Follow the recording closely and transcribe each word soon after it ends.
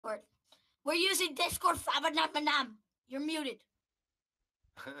We're using Discord. Fabanam. You're muted.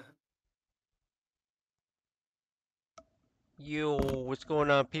 Yo, what's going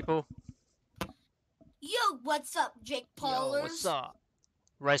on, people? Yo, what's up, Jake Paulers? Yo, what's up?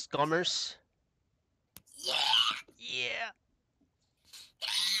 Rice Gummers? Yeah! Yeah!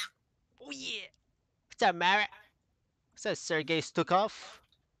 Oh yeah! What's up, Marat? What's that, Sergey Stukov?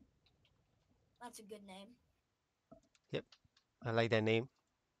 That's a good name. Yep, I like that name.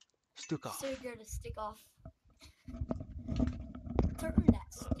 Stukov. Sergey to stick off. Turn that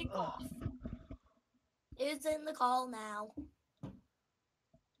stick off. Is in the call now.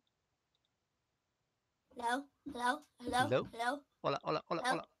 Hello? Hello? Hello? Hello? Hello? Hola, hola, hola,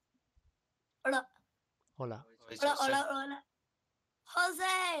 Hello? hola. Hola. Hola. Hola, hola, hola.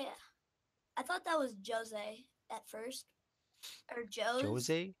 Jose! I thought that was Jose at first. Or Joe's.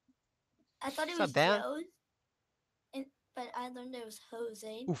 Jose? I thought it What's was up, Dan? Joe's. But I learned it was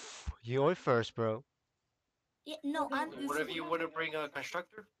Jose. Oof, you're first, bro. Yeah, no, I'm One of you want to bring a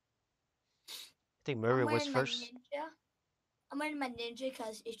constructor? I think Murray I'm was wearing my first. ninja. I'm wearing my ninja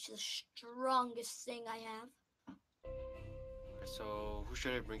because it's the strongest thing I have. So who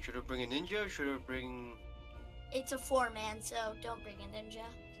should I bring? Should I bring a ninja or should I bring... It's a 4-man, so don't bring a ninja.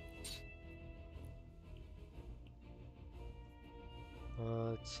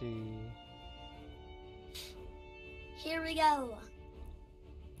 Let's see. Here we go.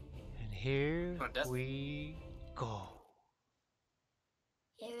 And here we go.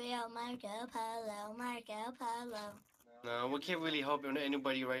 Here we go, Marco Polo, Marco Polo. No, we can't really help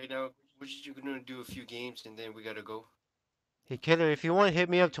anybody right now. We're just gonna do a few games and then we gotta go. Hey, Killer, if you want to hit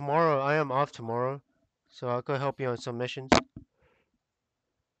me up tomorrow, I am off tomorrow. So I'll go help you on some missions.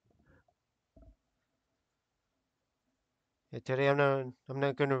 Yeah, today I'm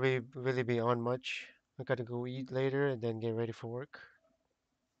not gonna really be on much. I gotta go eat later and then get ready for work.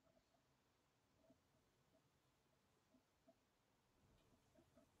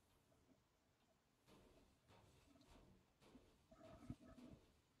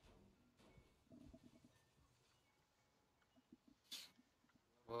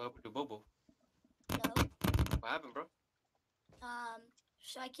 What happened to Bobo? Hello? What happened, bro?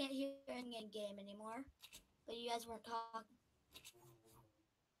 So I can't hear anything in game anymore. But you guys weren't talking.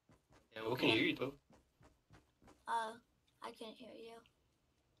 Yeah, we can hear you though. I couldn't hear you.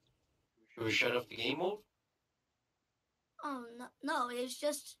 Should we shut off the game mode? Oh no, it's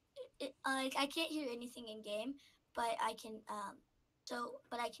just like I can't hear anything in game, but I can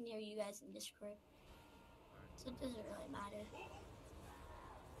but I can hear you guys in Discord. So it doesn't really matter.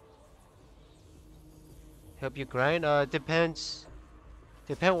 Help you grind? Depends.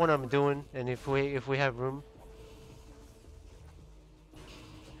 Depend what I'm doing and if we have room.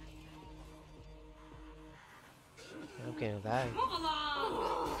 I'm getting lag.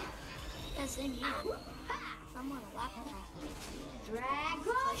 Yeah, same here. I'm on a laptop.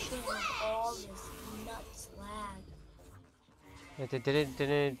 Especially with all this nuts lag. Yeah, they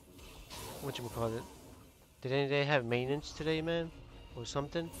didn't whatchamacallit? Didn't they have maintenance today, man? Or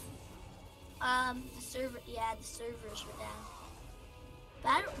something? The servers were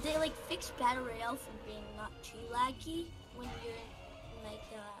down. They like fixed Battle Royale from being not too laggy when you're in like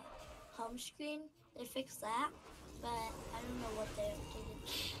home screen. They fixed that, but I don't know what they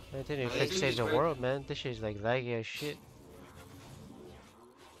updated. I didn't fix Save the World, man. This shit's like laggy as shit.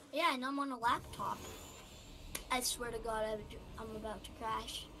 Yeah, and I'm on a laptop. I swear to God, I'm about to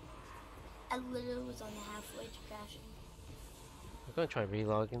crash. I literally was on the halfway to crashing. I'm gonna try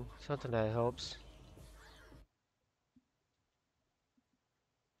relogging. Something that helps.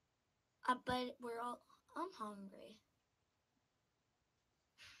 But I'm hungry.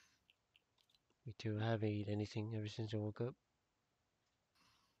 Me too. I haven't eaten anything ever since I woke up.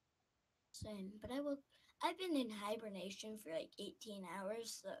 Same, but I've been in hibernation for like 18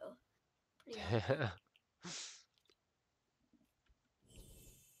 hours, so pretty hungry.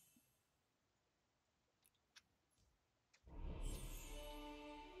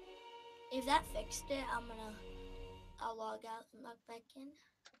 If that fixed it, I'll log out and log back in.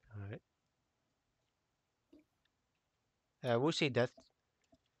 Alright. We'll see death.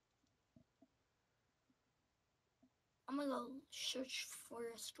 I'm gonna go search for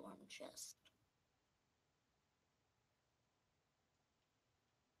a storm chest.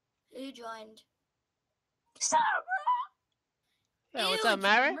 Who joined? Yeah, Ew, what's up, it's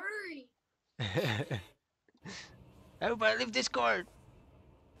Mary? Murray. Everybody leave Discord.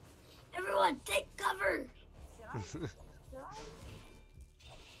 Everyone, take cover. What's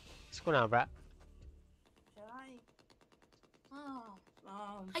going on, bruh?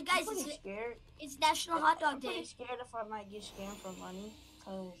 Hi guys, I'm scared. It's National Hot Dog I'm Day. pretty scared if I might get scammed for money,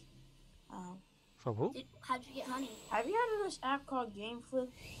 cause From who? How'd you get honey? Have you heard of this app called Game Flip?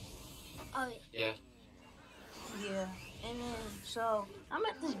 Oh, Yeah. Yeah. And then, so, I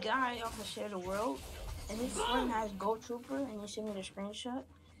met this guy off of Share the World, and his friend has Go Trooper, and he sent me the screenshot.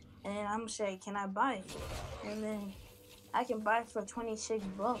 And then I'm saying, can I buy it? And then I can buy it for $26.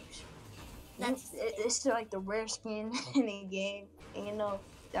 It's like the rare skin in the game, and you know,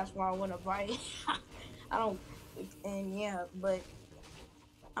 that's why I want to buy it. I don't, and yeah, but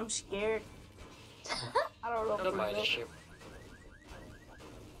I'm scared. I don't know. Don't buy this shit.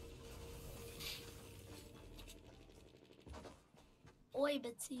 Oi,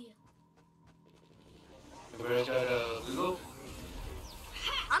 Betsy. Everybody's got Google?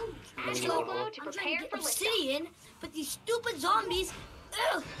 I'm Maybe so one more. I'm trying to get obsidian, but these stupid zombies.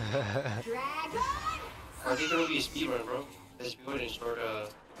 Ugh. Dragon! I think it'll be a speedrun, bro. Let's go ahead and start,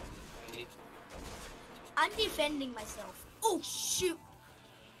 I'm defending myself. Oh, shoot.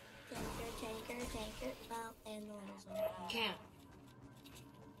 Tanker. Well, and the little zombie. Can't.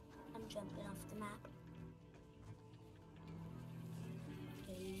 I'm jumping off the map.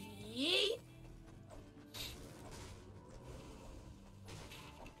 Okay.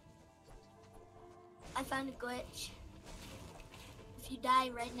 I found a glitch. If you die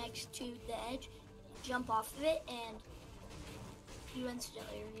right next to the edge, jump off of it and you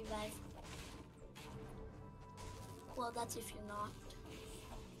instantly revive. Well, that's if you're not.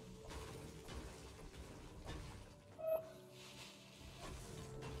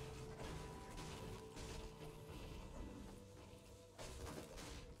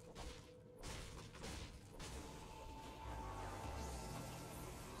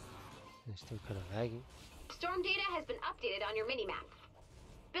 It's still kind of laggy. Storm data has been updated on your minimap.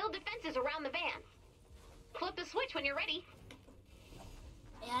 Build defenses around the van. Flip the switch when you're ready.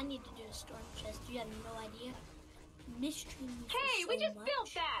 Hey, I need to do a storm chest. You have no idea. Mystery. Hey, we just built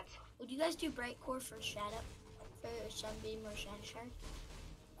that! Would you guys do bright core for shadow, for sunbeam or shadow shard?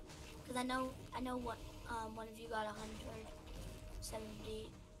 Because I know what one of you got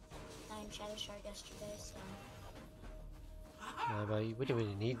 179 shadow shard yesterday. So But we don't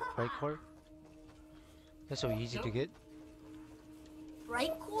really need bright core. That's so easy to get.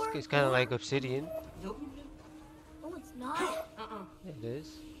 bright core? It's kind of like obsidian. Nope. No, it's not. Yeah, it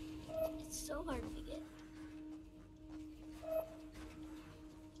is. It's so hard to get.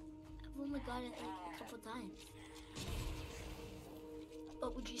 I've only got it like a couple times.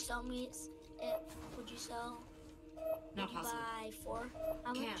 But would you sell me it? Would you sell? Not Would you possible. buy 4?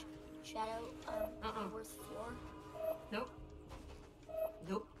 How much? Can't. Shadow, worth 4? Nope.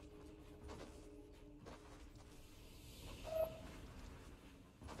 Nope.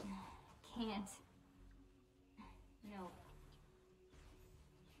 Can't. No.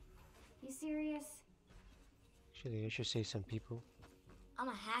 You serious? Actually, I should say some people. I'm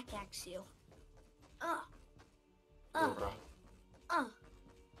a hack axe you. Oh, bro.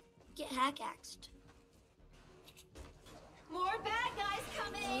 Get hack axed. More bad guys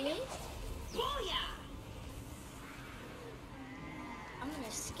coming! Hey, Booyah! I'm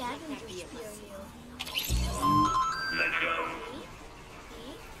gonna scavenger spear you. Let's go. See?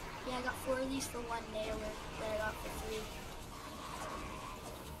 Yeah, I got 4 of these for 1 nailer that I got for 3.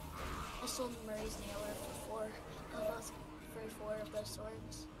 I sold Murray's nailer for 4 of those, for 4 of those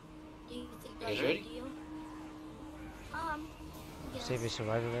swords. Do you think that's guys a ready? good deal? Yes. Save a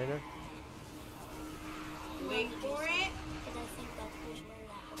survivor right now. Wait for it! Because I think that was where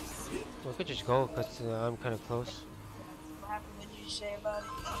that was. We could just go because I'm kind of close. What happened? What did you say about it?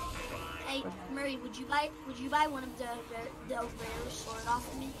 Hey, Murray, would you buy one of the rare sword off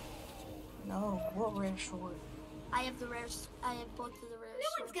of me? No, what rare sword? I have both of the rare No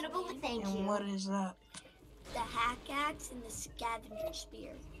swords. one's gonna go with thank And you. what is that? The hack axe and the scavenger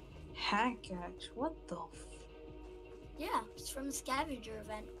spear. Hack axe? What the Yeah, it's from the scavenger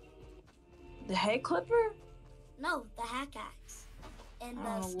event. The head clipper? No, the hack axe and I the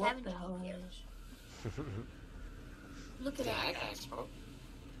don't know what scavenger the hell spear. it is. Look at The it. hack axe, bro.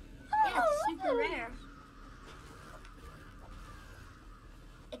 Yeah, it's super rare.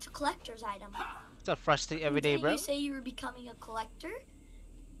 It's a collector's item. It's a frosty every day, Didn't bro. you say you were becoming a collector?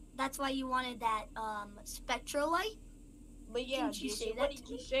 That's why you wanted that spectrolite? But yeah, Didn't you Jason, say what that did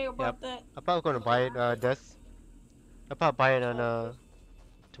to you me? say about that? I'm probably gonna buy it, Death. I'll probably buy it on,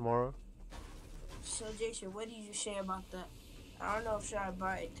 tomorrow. So Jason, what did you say about that? I don't know if should I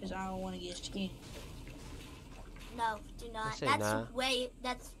buy it because I don't want to get skinned. No, do not. say That's nah.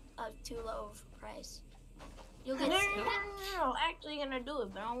 that's too low of a price. You'll No, get. no, actually gonna do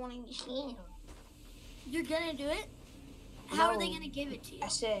it, but I don't want to get skinned. You're gonna do it? How are they No. gonna give it to you? I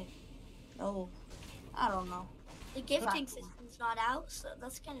said, no, I don't know. The gifting system's not out, so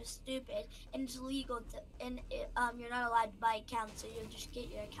that's kind of stupid. And it's illegal to, and you're not allowed to buy accounts, so you'll just get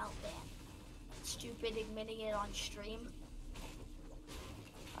your account banned. Stupid admitting it on stream.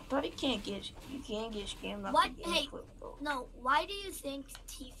 I thought you can get scammed off What? the game Hey, clip, though. no. Why do you think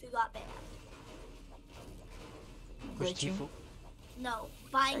Tifu got banned? Who's Glitching. Tifu? No,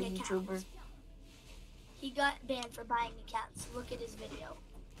 A buying YouTuber. accounts. He got banned for buying accounts. Look at his video.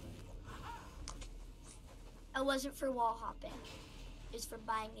 It wasn't for wall hopping. It's for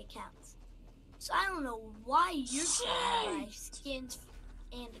buying accounts. So I don't know why you're trying to buy skins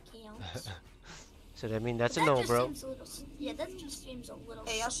and accounts. So that mean that's But a that no, just bro. seems a little, yeah, that just seems a little.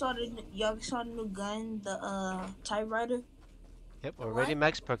 Hey, y'all saw the new gun, the Typewriter? Yep, already What?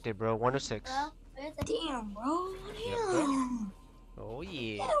 max perked it, bro. 106. Well, where's the- Damn, bro. Yep, Damn. Oh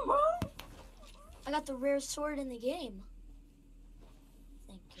yeah. Damn, bro. I got the rarest sword in the game.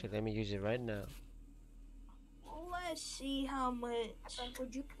 Thank you. So let me use it right now. Let's see how much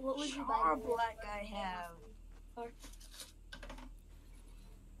What would you buy? char black I have.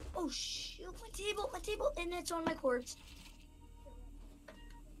 Oh shoot, my table, and it's on my cords.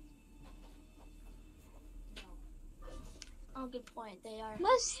 Oh, good point. They are.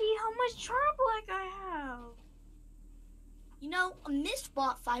 Let's see how much char black I have. You know, Mist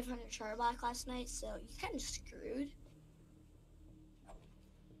bought 500 Charblack last night, so you're kind of screwed.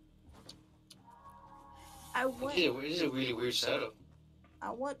 I want. Yeah, this is a really weird setup.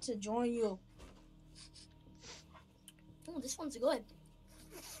 I want to join you, Oh, this one's good.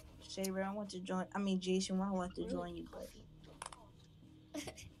 Saber. I want to join. I mean, Jason. I want to join you, buddy.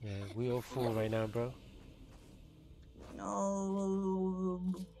 Yeah, we all full right now, bro. No.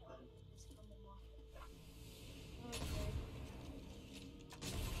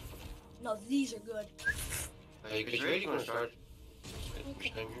 No, these are good. Hey, get ready when it starts.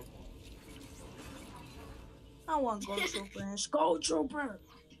 I want Gold Trooper and Skull Trooper.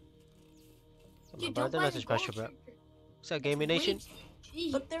 Dude, Bro, don't they're buy not the so special, Gold bro. Trooper. What's that, Gaming Nation?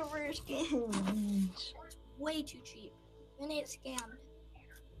 Cheap. But they're rare skins. Way too cheap. Then they get scammed.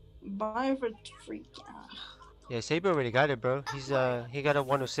 Buy it for free. Yeah, Saber already got it, bro. He got a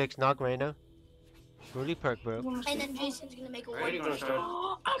 106 knock right now. Really perk, bro. And then Jason's gonna make a Ready one. when it starts.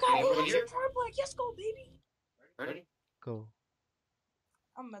 Oh, I got Hey, buddy. 800 char black. Let's go, baby. Ready? Go.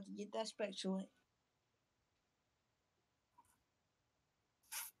 I'm about to get that spectral.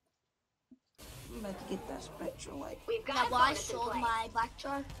 I'm about to get that spectral light. We've got Yeah, a well, I bonus in sold play. my black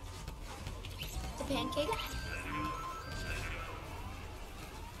jar. The pancake.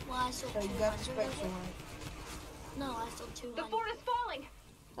 Well, I sold So you 200 got the of spectral it. light. No, I sold The 200. fort is falling.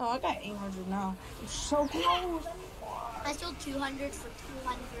 Oh, I got 800 now. I'm so close. I sold 200 for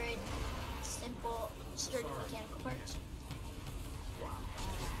 200 simple sturdy mechanical parts.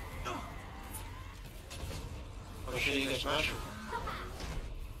 Oh shit, you got smashed.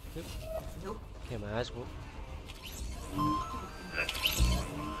 Okay, my ass whoop.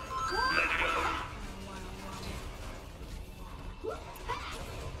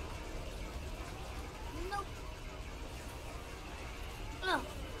 Nope. No.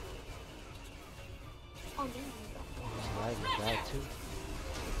 Oh, damn. I died too.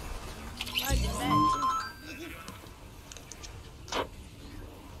 I did that too.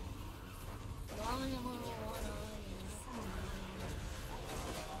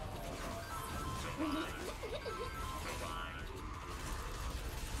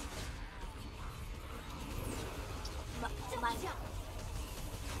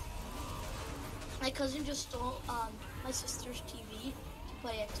 My cousin just stole my sister's TV to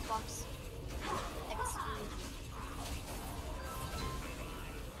play Xbox XD.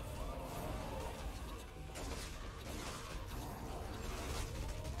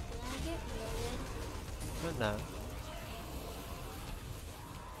 Did I get muted? But now.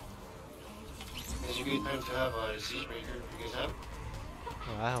 It's a good time to have a siege breaker. You guys have it?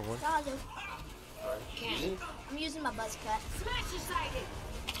 Oh, I have one. Yeah, I do. Alright, use it. I'm using my buzz cut. Smash decided.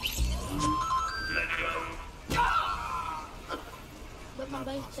 But my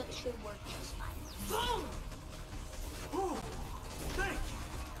buzz cut should work just fine.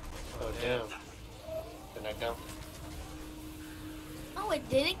 Oh damn. The knockdown. No, it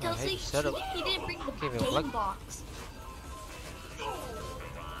didn't, because I hate setup. he didn't bring the Can't even game look. box.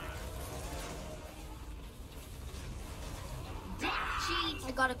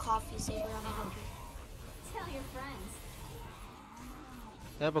 I got a coffee saver. I'm happy. Tell your friends.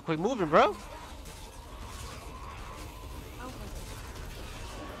 Yeah, but quick moving, bro.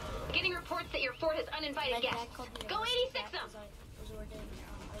 Getting reports that your fort has uninvited My guests. dad called me a Go racist 86 cat them. 'cause I was ordered,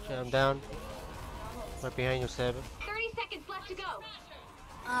 Okay, I'm down. Right behind you, Saber. 30 seconds left to go.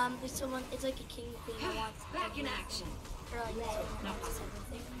 There's someone. It's like a king thing. I want. Back in action. Or like that's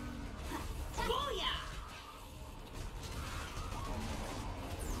everything. Booyah!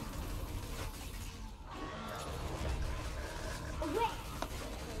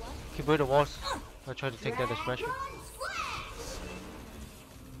 Keep rid of the walls. I'll try to take down the smasher.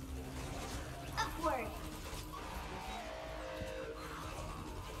 Upward.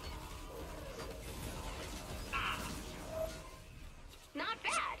 Not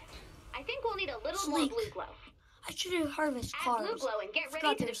bad. I think we'll need a little more Sleek. blue glow. I should have harvest Add blue cars. glow and get Forgot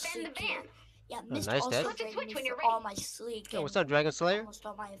ready to there's defend the sleek here. van. Yeah, Oh, Mist nice, also Dad. Flip the drained switch me when you're for all ready. my sleek. Yo, and what's up, Dragon Slayer? almost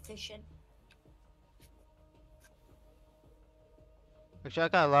all my efficient. Actually, I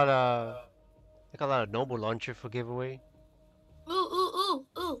got a lot of noble launcher for giveaway. Ooh.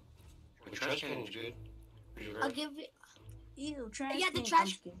 Trash can is good. Pretty rare. I'll give it. Ew, trash. Yeah, the can. trash- I'm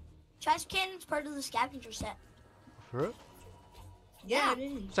just kidding. Trash cannon's part of the scavenger set. For real? Yeah, it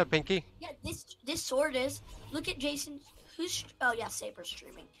is. What's up, Pinky? Yeah, this sword is. Look at Jason. Who's? Oh yeah, Saber's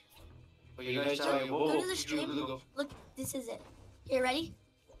streaming. Oh, you guys Go whoa, to the stream. go. Look, this is it. Here, ready?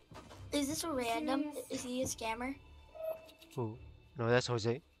 Is this a random? Is he a scammer? Who? No, that's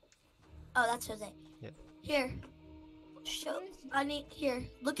Jose. Oh, that's Jose. Yeah. Here. Show. I need. Here.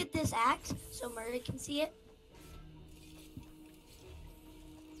 Look at this axe, so Murray can see it.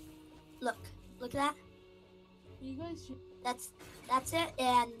 Look. Look at that. You guys should. That's it,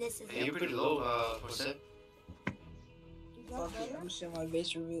 and this is Hey, it. you're pretty low, percent. Fuck it, I'm showing my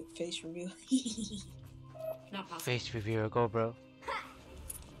face reveal. Not possible. Face reviewer, go, bro.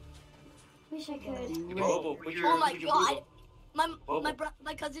 Wish I could. Bobo, put your, Oh my put your god. Bobo.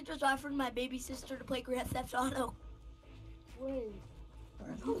 My cousin just offered my baby sister to play Grand Theft Auto. Wait,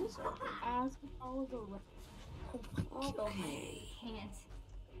 ask if I was a Oh my god. Can't.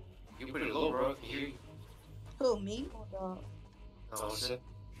 You're pretty low, bro. I can hear you. Who, me? Oh, what's that?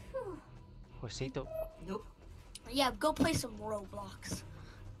 Josito. Nope. Yeah, go play some Roblox.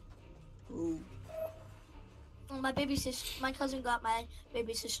 Ooh. My cousin got my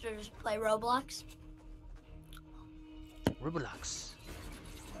baby sister to play Roblox. Roblox.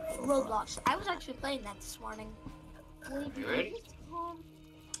 Roblox. I was actually playing that this morning. You ready?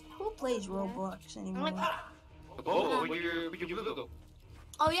 Who plays Roblox anymore? Bobo, put your blue go.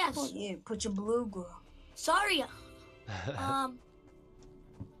 Oh yes. Oh yeah, put your blue girl. Sorry.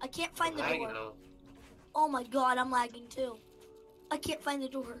 I can't find the Lagging door. now. Oh my god, I'm lagging too. I can't find the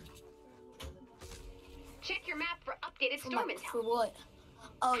door. Check your map for updated For, storm my, intel. for what?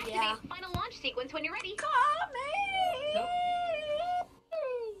 Oh yeah. Activate final launch sequence when you're ready.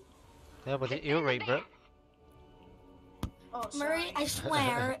 Yeah, but the ear rape, bro. Oh, Murray, I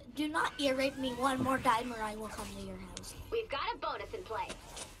swear, do not ear rape me one more time or I will come to your house. We've got a bonus in play.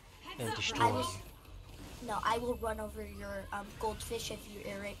 And I destroy. will. No, I will run over your goldfish if you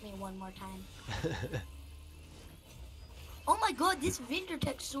ear rape me one more time. Oh my god, this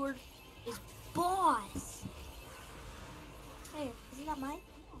Vindertech sword is boss. Hey, isn't that mine?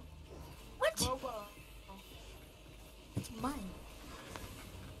 What? It's mine.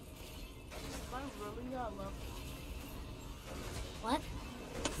 I really got love. What?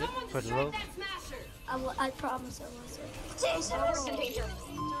 Put it low. I promise I will say. Jason, we're in danger.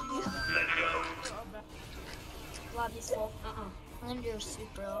 Lobby's full. And you're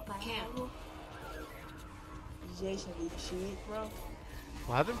super low power. Can't. Jason, do you see it, bro?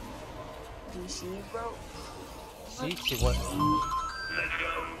 What happened? Do you see it, bro? See what?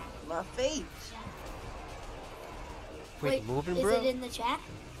 My face. Wait, moving, is bro? it in the chat?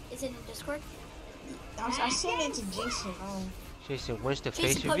 Is it in Discord? I sent it to Jason. Jason, when's the Jason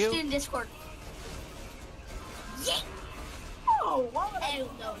face posted review? in Discord. Yeah. Oh, why would I I do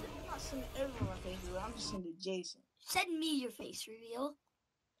don't know. I'm not sending everyone face reveal. I'm just sending Jason. Send me your face reveal.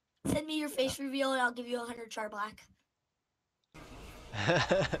 Send me your face reveal and I'll give you 100 char black.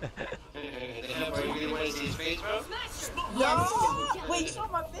 Damn, bro, you really want to see his face, bro? Yes. Wait, you saw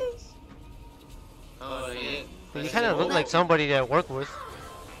my face? Oh, yeah. You kind of look like somebody that I work with.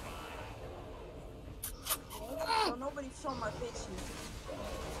 So nobody saw my face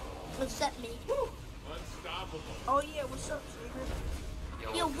here. Except me. Oh yeah, what's up,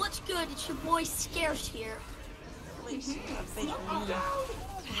 Trigger? Yo, what's good? It's your boy Scarce here. Wait, see my face reveal.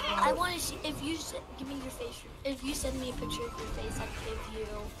 I want to see if you give me your face. If you send me a picture of your face, I'll give you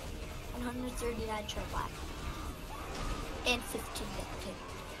 139 char black and 15 duct tape.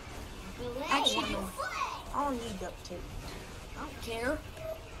 Actually, I don't need duct tape. I don't care.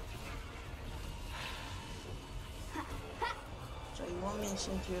 So you want me to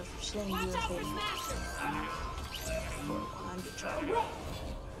send you a face? For 100 try.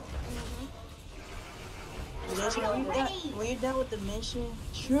 When you're done with the mission,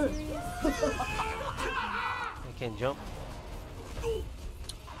 sure. I can't jump.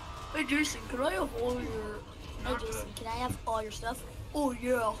 Hey Jason, can I have all your... Hey Jason, can I have all your stuff? Oh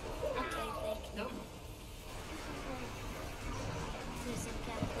yeah. Okay, thank you. Jason,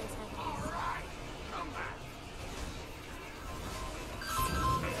 can I please have this?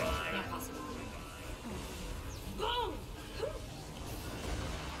 Not possible.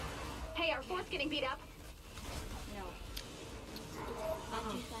 Hey, our fort's getting beat up. No.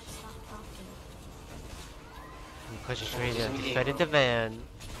 Why do you guys stop talking? Because you're trying to defend the van.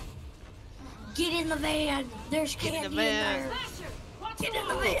 Get in the van! There's Get candy in the van. there! Get in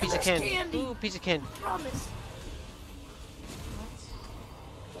the Ooh, van! piece of There's candy. Ooh, piece of candy. Promise.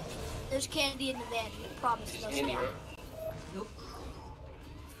 There's candy in the van. Promise. No Candy, scam. right? Nope.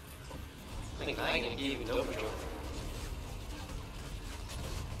 I think I can give you an overdose.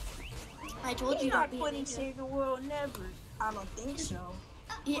 I told He's you not don't be quitting an Save the World, never. I don't think so.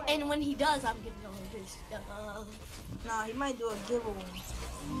 idiot. And when he does, I'm giving all his stuff. Nah, he might do a giveaway.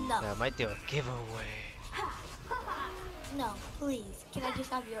 No, I might do a giveaway. no, please. Can I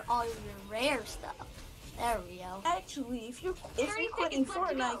just have all of your rare stuff? There we go. Actually, if you're 30 quitting seconds left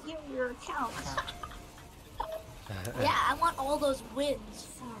to Fortnite, give me your account. Yeah, I want all those wins.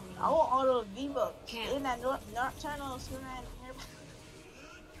 I want all those V-Bucks. Can't. In that Nocturnal Superman.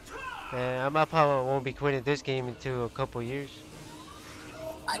 I probably won't be quitting this game until a couple years.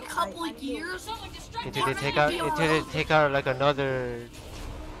 A couple years? Until they take out like another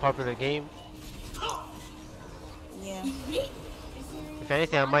popular game. Yeah. If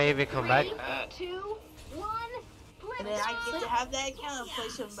anything, I might even come back. 3, 2, 1, And then I get to have that account and play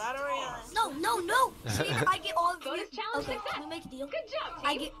some Battle Royale. No. See, I get all of your... Bonus challenge Okay, success. can we make a deal? Good job, team.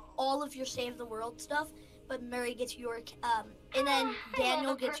 I get all of your Save the World stuff, but Mary gets your... and then Daniel I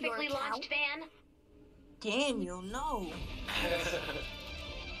love a gets your perfectly account. launched van. Daniel, no.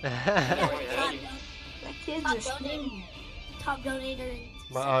 Yeah, Yeah, That kid's Top a stingy. top donator.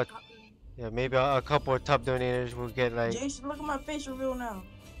 But, yeah, maybe a couple of top donators will get like. Jason, look at my face reveal now.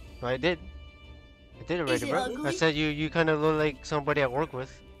 I did already, it bro. ugly? I said you kind of look like somebody I work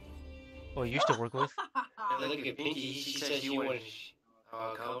with, or used to work with. Yeah, look at Pinky. She said she wanted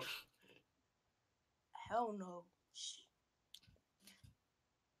account. Hell no.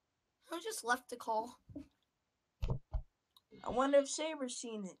 I just left the call. I wonder if Saber's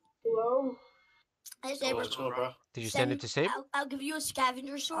seen it. Hello? Hey, Oh, Saber. what's going on, bro? Did you send it to Saber? I'll give you a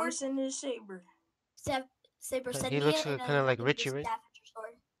scavenger I'm sword. sending it to Saber. Saber, send He me looks it. and kinda I'll like give you a Richie, right? scavenger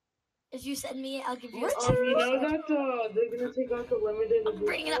sword. If you send me it, I'll give you a Richie? You scavenger know sword. that they're gonna take out the limited I'm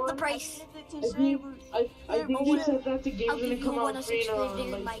bringing up the edition price. Send it I to think, Saber. I think you said that the I'll game's gonna give you come one out of free subscribed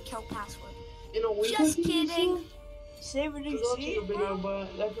in my like account password. in a week. Just I think you kidding. said. Saber, do I you was see watching a it? video,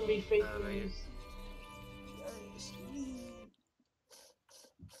 but that can be fake yeah. news.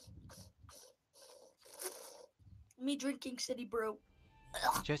 Me drinking City Brew.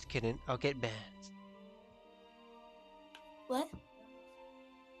 Ugh. Just kidding. I'll get banned. What?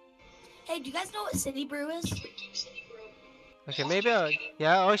 Hey, do you guys know what City Brew is? Okay, maybe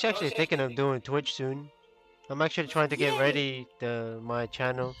yeah, I was actually thinking of doing Twitch soon. I'm actually trying to get Yay. ready my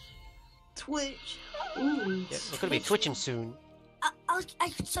channel. Twitch. Ooh. Yeah, we're gonna be twitching soon. I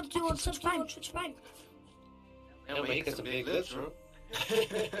could subscribe. Yeah, but he got some big lips, bro.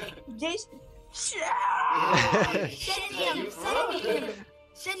 Jason.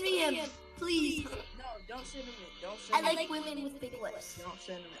 Send me him, please. No, don't send him it. Don't I send him like women with big lips. it. Don't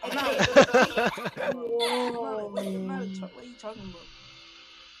send him it. Whoa. What are you talking about?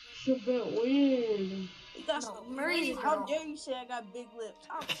 It's a bit weird. You got No, some Murray's How girl. dare you say I got big lips?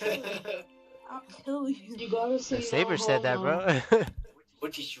 I'll kill you. I'll kill you. You gotta say Saber no said that, homo. bro.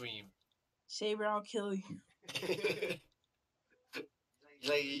 What'd you stream? Saber, I'll kill you.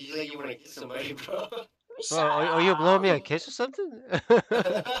 you like you wanna kiss somebody, bro. Bro, are you blowing me a kiss or something?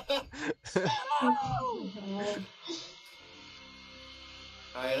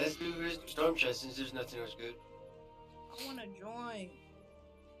 Alright, let's do Storm Chest since there's nothing else good. I wanna join.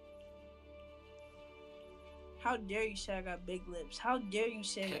 How dare you say I got big lips? How dare you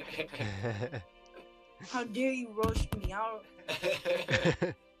say it? How dare you roast me? I'll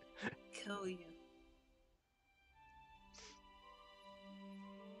kill you.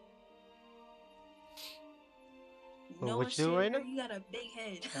 You know what you doing right Saber? now? You got a big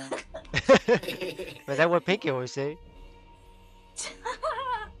head. But that's what Pinky always say.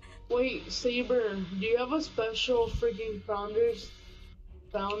 Wait, Saber, do you have a special freaking founders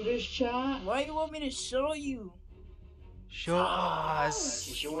chat? Why do you want me to show you? Show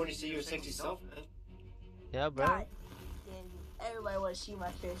us. You want to see your sexy self, man? Yeah, bro. God damn you. Everybody want to see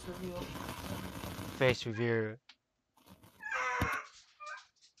my face reveal. Face review.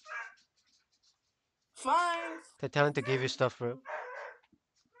 Fine. Tell him to give you stuff, bro.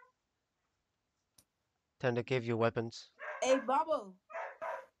 Tell him to give you weapons. Hey, Babo.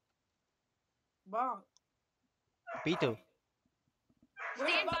 Bob. Pito.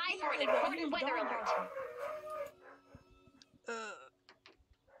 Stand by for an important weather alert.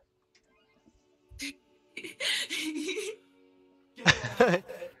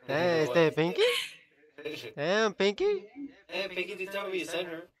 Hey, is that Pinky? Damn, Pinky. Hey, Pinky, did tell me you sent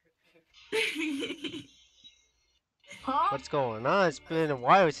her. Huh? What's going on? It's been a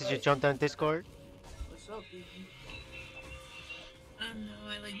while since you jumped on Discord. What's up, Pinky? I don't know,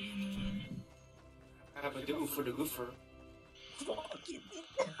 I like being alone. I have a do for the goofer.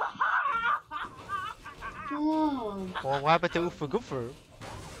 Oh, Well, what happened to Oofa Goofer?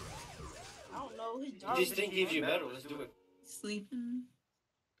 I don't know. His dog This thing gives you metal. Let's do it. Sleeping.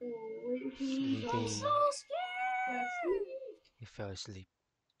 wait, Sleeping. so scared. He fell asleep.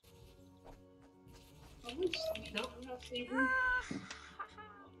 Nope.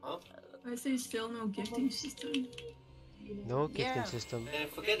 Huh? I say still no gifting system. No gifting Yeah. system. Man,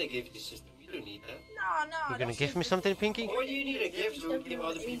 forget the gift system. You don't need that. No. You're gonna that give shit me just- something, Pinky? Or you need a gift to give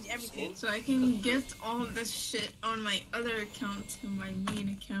other It means people everything. skins. So I can gift all of this shit on my other account to my main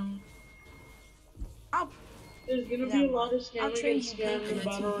account. There's gonna be a lot of scammers trade and you scams in Pinky.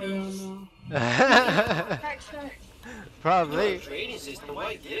 Battle Royale now. Probably. Trading system.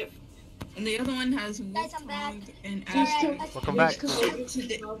 Why gift? And the other one has Guys, I'm back. Wolfgang and Just Astro. to- Welcome back. Just 'cause they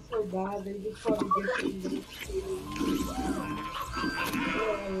think it's not so bad, they just probably get you.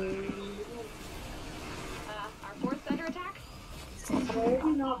 Our fort's under attack? Why are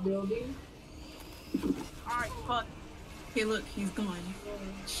we not building? Alright, fuck. Hey, look, he's gone.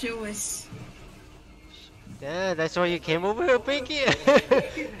 Show us. Yeah, that's why you came over here, Pinky?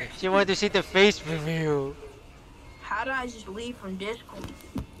 She wanted to see the face review. How did I just leave from Discord?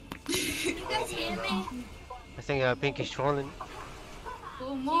 You guys hear me? I think Pinky's trolling.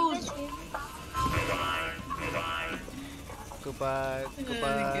 Who moves? Goodbye.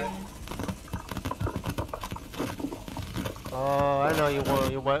 Goodbye. Oh, I know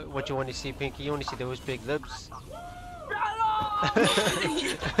what you want to see, Pinky. You want to see those big lips.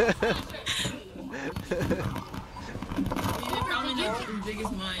 They're probably not as big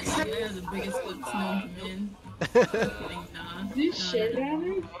as mine. I have the biggest lips known to men. Kidding, nah. This shit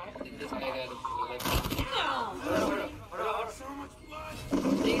damage? This guy got a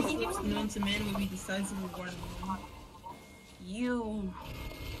Biggest lips known to men would be the size of a watermelon. You.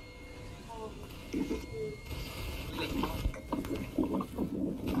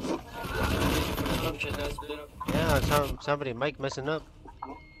 Yeah, somebody mic messing up.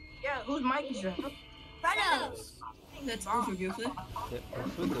 Yeah, whose mic is that? Fredos! That's over, Goofy. Yeah,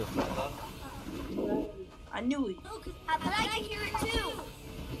 good. I knew it. Look, but I can hear it too.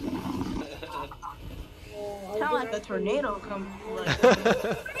 Sound like a tornado coming. Like,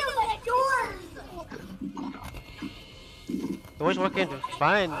 Fredo, at yours! It was working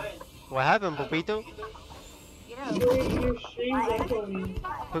fine. What happened, Popito? yeah. Your stream's echoing.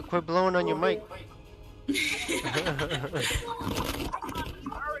 Quit blowing on your mic.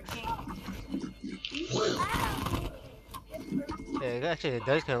 Yeah, actually, it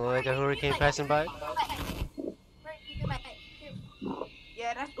does kind of look like a hurricane passing by.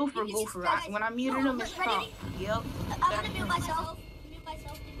 Yeah, that's Oofer Goofer. When I muted him, it's called. Yep. I'm gonna mute myself. Mute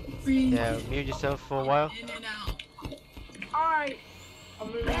myself. Freeze. Yeah, mute yourself for a while. In and out. Alright.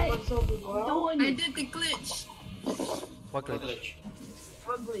 I'm gonna make myself as well. I did the glitch. What glitch?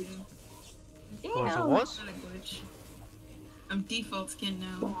 Ugly. Oh, so Damn. was? Not a glitch. I'm default skin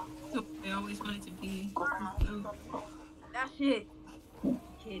now. So I always wanted to be. That's it.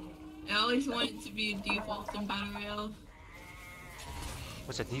 Kidding. I always wanted to be a default in Battle Royale.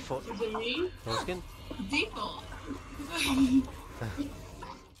 What's the default? Is it me? No skin? Default.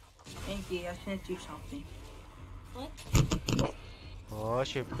 Thank you. I sent you something. Oh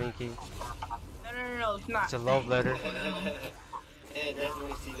shit, Pinky. No, it's not. It's a love letter. And that's when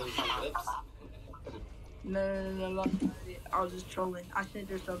you see those big lips. No. I was just trolling. I sent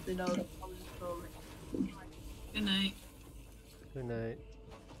her something else. I was just trolling. Good night. Good night.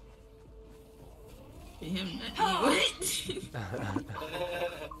 To him, not me.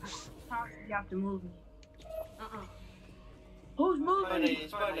 You have to move me. Uh-uh. Who's moving?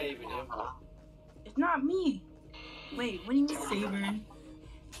 It's probably not even him. It's not me. Wait, what do you mean? Saber.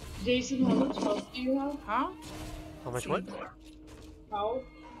 Jason, how much health do you have? Huh? How much what? Health?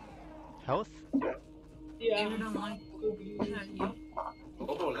 Health? Yeah. Saber don't like you.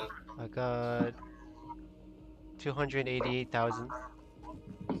 Oh, I got 288,000.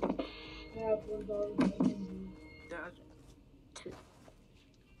 I have 1,000.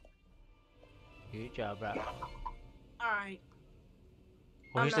 Good job, bro. Alright.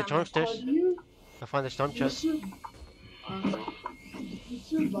 Oh, here's the I'm storm not How stairs. do you, I found the storm you, chest. sur- you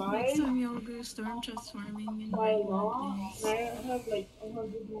survive Next time y'all go storm chest farming and by make more law? things. And I have like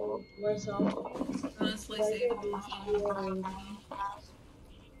 100 more less outfits. Honestly, But I say get the builds on destroyed.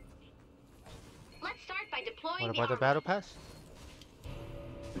 Let's start by What deploying the about the armor. battle pass?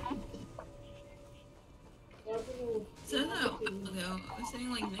 Said that a while ago. I was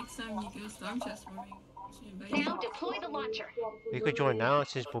saying like next time you go storm chest farming, you should invite Now me. deploy the launcher. You could join now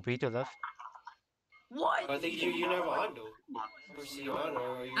since Bobito left. What? I think you're never on though. Never see you on,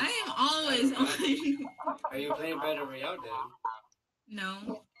 or are you? I am always on. Are you playing Battle Royale then?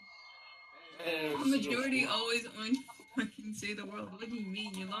 No. I don't The see you majority stream. always on fucking Save the World. What do you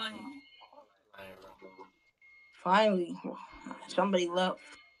mean? You're lying. I don't know. Finally, somebody left.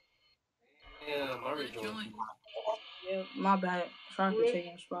 Yeah, Mario Let's joined. join. Yeah, my bad. Sorry for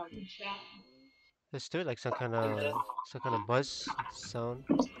taking a spot. Let's do it like some kind of buzz sound.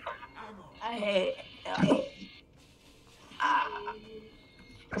 I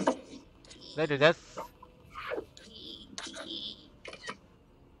Later, death.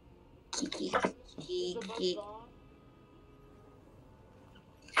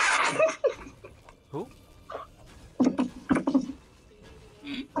 Who?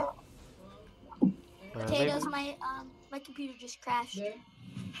 Potatoes, my computer just crashed. There.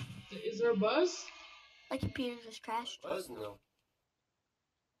 Is there a buzz? My computer just crashed. Buzz no.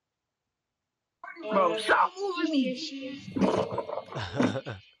 Bro, stop moving me.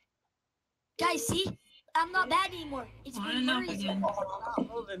 Guys, see? I'm not bad anymore. It's On been and up Murray's again. fault. Stop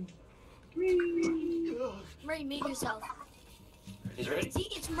moving. Murray, mute yourself. He's ready. See,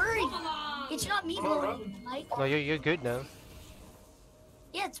 it's Murray. It's not me, Come on, bro. Mike. No, you're good now.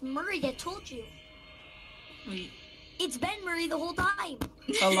 Yeah, it's Murray. I told you. Wait. It's been Murray the whole time.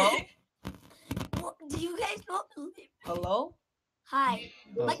 Hello? Well, do you guys not believe? Hello? Hi.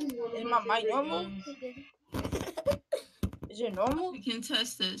 Oh. Is my mic normal? Is it normal? We can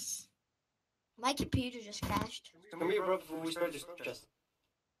test this. My computer just crashed. Come here, bro, before we start this chest.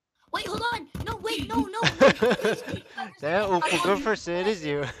 Wait, hold on. No, wait, no. That Opal girl first, it is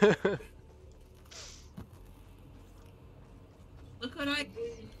you. Look what I.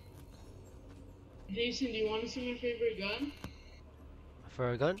 Jason, do you want to see my favorite gun?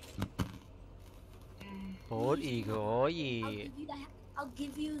 For a gun? Bald eagle, oh yeah. I'll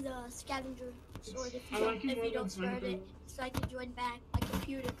give you the scavenger sword if I you, like it more if you than don't start sniper. it, so I can join back. My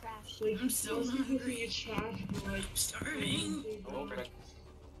computer crashed. Like, I'm so most people hungry. think it's trash, but like, Starving. Oh, okay.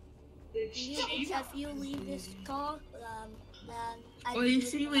 it's cheap. If you leave this call, then I Well, you do it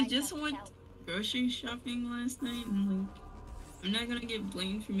see, in we my just account. went grocery shopping last night, and like, I'm not gonna get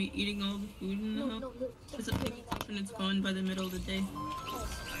blamed for me eating all the food in the No, house. no, look. Because it picks up and it's gone by the middle of the day.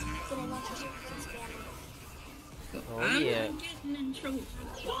 Then I want to spam it. Oh I'm yeah. getting in trouble.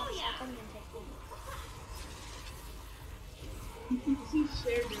 I'm gonna take it. This is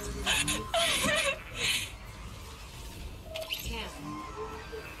shared over.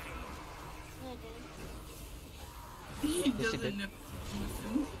 No, I didn't. He Yes, you doesn't did. know.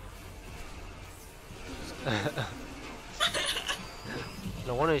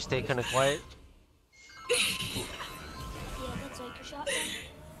 No wonder you stay kind of quiet. Yeah, that's like a shotgun.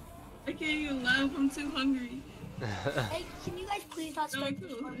 I can't even laugh, I'm too hungry. Hey, can you guys please not No, start I this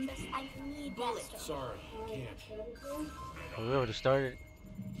couldn't. one? Because I need that stuff. Sorry, can't. We already started.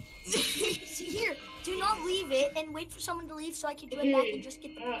 See here, do not leave it and wait for someone to leave so I can join back and just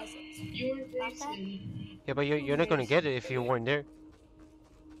get the presents. You're Got that? Jason. Yeah, but you're not gonna get it if you weren't there.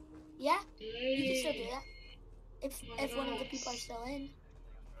 Yeah, you can still do that. If one of the people are still in.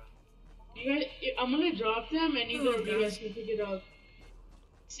 You guys, I'm gonna drop them and either of you gosh. guys can pick it up.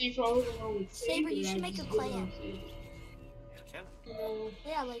 See if all of them are with Saber, you should make a clan.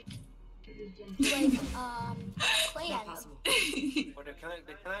 Yeah, like clan. But the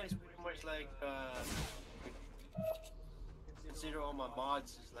clan is pretty much like, consider all my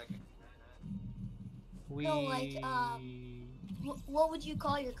mods is like, We. No, like, what would you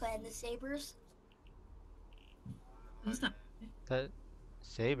call your clan? The Sabers? What's that? That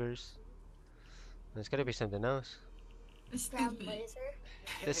sabers. There's gotta be something else. That's Brown stupid. Blazer?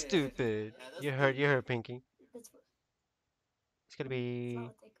 That's stupid. Yeah, that's You heard, Pinky. That's It's gotta not be.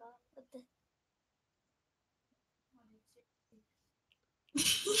 what they call it. What the...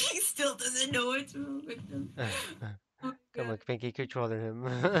 He still doesn't know what's wrong with him. Oh, Come on, God. Pinky, controlling him.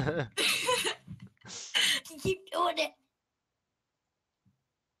 Keep doing it.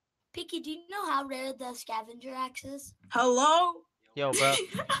 Pinky, do you know how rare the scavenger axe is? Hello? Yo, bro.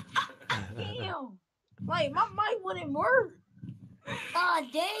 Damn. Wait, my mic wouldn't work. Aw,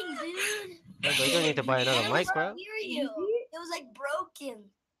 dang, dude. Yeah, bro, you don't need to buy another And it mic, was bro. hear you. It was like broken.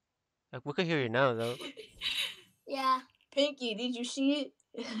 Like, we can hear you now, though. Yeah. Pinky, did you see it?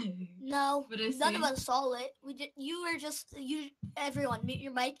 No. What I None of see? us saw it. We did. You were just you. Everyone, mute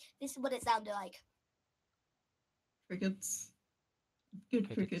your mic. This is what it sounded like. Crickets. Good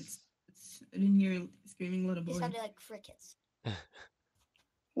Crickets. crickets. I didn't hear screaming little It boy. sounded like crickets.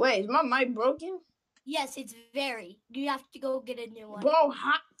 Wait, is my mic broken? Yes, it's very. You have to go get a new one. Bro,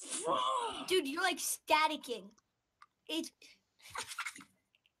 hot. Dude, you're like staticking. It's.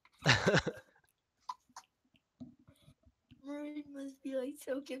 Murray must be like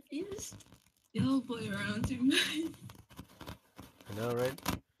so confused. Y'all play around too much. I know, right?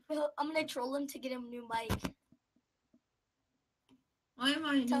 Well, I'm gonna troll him to get him a new mic. Why am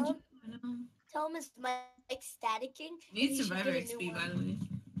I? Tell him. I know. Tell him his mic staticking. and Need he should Survivor get a new XP, by one. the way.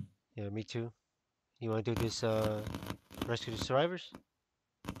 Yeah, me too. You want to do this, Rescue the Survivors?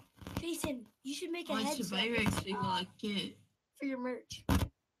 Jason, you should make I a want headset Survivor XP while I can. for your merch.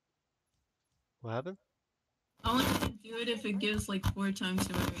 What happened? I want to do it if it gives like 4 times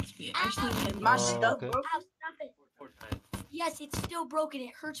Survivor XP. Actually, My Oh, stuff okay. broke. Ow, stop it. 4 times. Yes, it's still broken.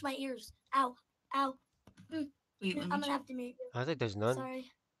 It hurts my ears. Ow. Ow. wait, let I'm me gonna have to mute you. I think there's none.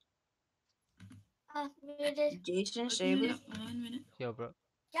 Sorry. Muted. Jason, check. Saber. 1 minute. Yo, bro.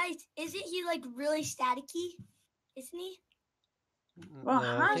 Guys, isn't he like really staticky? Isn't he? Bro, No,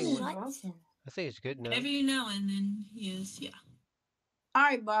 how I is think, it What? broken? I think it's good now. Every now and then he is, yeah.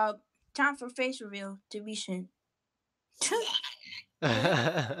 Alright, Bob. Time for face reveal to be sent.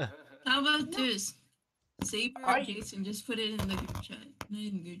 How about this? Saber Are or you- Jason, just put it in the group chat. Not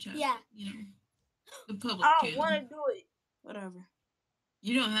in the group chat. Yeah. You know, the public I don't channel. want to do it. Whatever.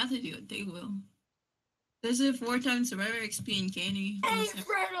 You don't have to do it. They will. There's a 4 times Survivor XP in Candy. Hey,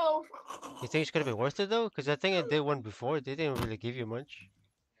 Fredo! You think it's gonna be worth it though? Because I think I did one before. They didn't really give you much.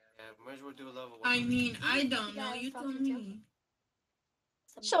 Yeah, might as well do a level 1. I mean, I don't Yeah, know. I was You tell talking to. me.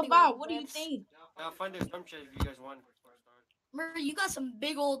 Some So, big Bob, old what do you lips. think? I'll find a drum chat if you guys want. Murray, you got some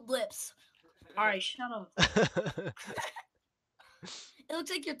big old lips. Alright, shut up. It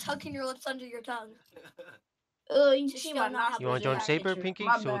looks like you're tucking your lips under your tongue. You Just see show my not how nostrils. You want to big join that Saber, is. Pinky?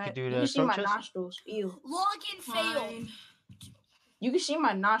 My So we bad. could do You the can see storm my chest? nostrils. Ew. Login failed. Fine. You can see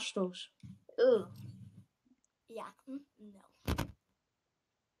my nostrils. Ew. Yeah. No.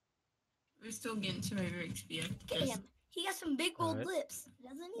 We're still getting Survivor XP. Look at him. He got some big old Alright. lips,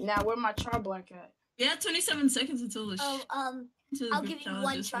 doesn't he? Now, where my char block at? Yeah, 27 seconds until the Oh, until the I'll group give you chat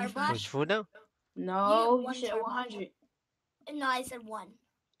one just char refreshed. block. What's food now? No, one you said char block. 100. No, I said one.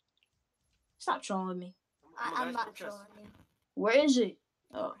 Stop trolling me. I'm not trolling you. Where is it?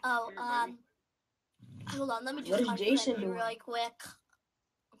 Oh, Oh, hold on. Let me What just is unfriend Jason you doing? really quick.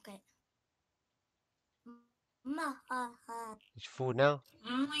 Okay. Ma-ha-ha. It's food now.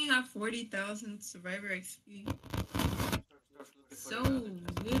 I only have 40,000 Survivor XP. So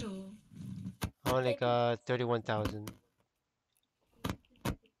little. I only got 31,000.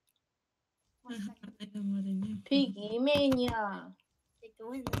 I know more than you. Piggy Mania. Take the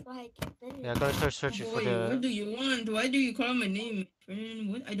win. That's why I kept it. Yeah, I'm gonna start searching for Boy, what the. do you want? Why do you call my name, friend?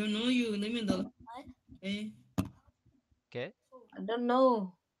 What? I don't know you. Leave me the. Hey. Okay. I don't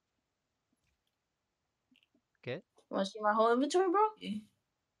know. Okay. Want to see my whole inventory, bro? Yeah.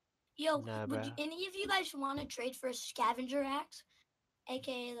 Yo, Nah, would bruh. any of you guys want to trade for a scavenger axe?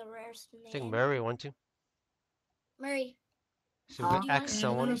 AKA the rarest in the I think game. Murray want to. Murray. So we can Do you ask wanna I'm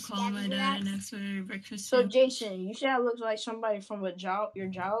someone. gonna call my Scavenger dad and axe? ask for breakfast. So, too. Jason, you said I look like somebody from a job, your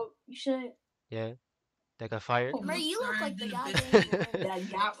job, you said? Yeah. That got fired. Oh, Murray, you look sorry, like the did a guy bit. that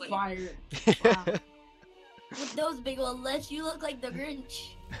That got fired. yeah. Wow. with those big old lips. You look like the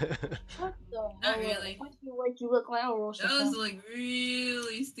Grinch. Shut the Not hell up. really. Fuck you, what you look like? I'll roast That the was fuck. like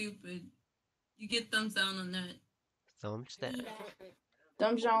really stupid. You get thumbs down on that. Thumbs down. Yeah.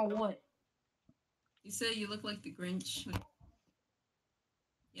 Thumbs down what? You said you look like the Grinch.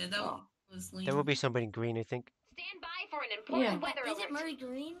 Yeah, that Oh. was lame. There will be somebody green, I think. Stand by for an important Yeah. weather Is alert. it Murray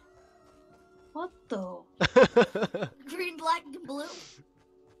Green? What the? Green, black, and blue?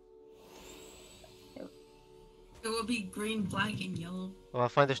 It will be green, black, and yellow. Well, I'll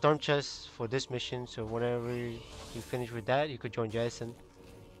find the storm chest for this mission, so whenever you finish with that, you could join Jason.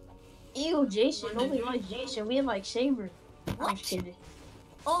 Ew, Jason. What Nobody did you- likes Jason. We have like Saber. I'm What? just kidding.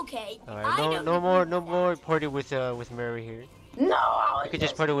 Okay. Alright, I no, know no who more, did no that. more party with Mary here. No, I was You could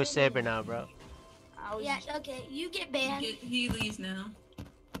just party with Saber now, bro. I was Yeah, just- okay. You get banned. He leaves now.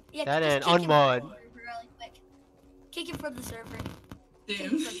 Yeah, That just and kick him unmod. from the server really quick. Kick him from the server. Kick Damn. him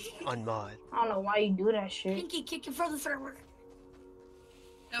from the server. Unmod. I don't know why you do that shit. Pinky, kick him from the server.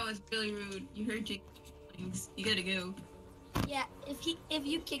 That was really rude. You heard Jake. You gotta go. Yeah, if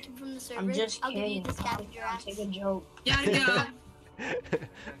you kick him from the server, I'm just I'll give you kidding. the scavenger axe. Take a joke. Gotta go.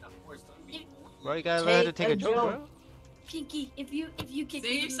 Bro, you gotta learn how to Take take a a joke, bro. joke. Pinky, if you kick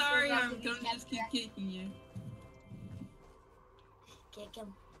Say him you're from the sorry, server, I'll I'm give you gonna the just keep scavenger axe. kicking you. Kick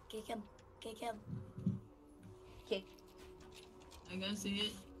him, kick him, kick him. Kick. I gotta see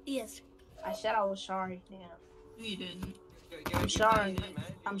it. Yes. I said I was sorry. Yeah. No, you didn't. I'm sorry.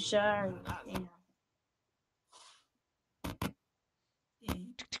 I'm sorry. Yeah. Yeah.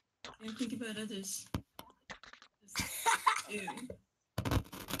 And think about others. Ew.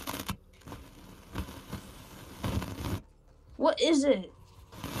 What is it?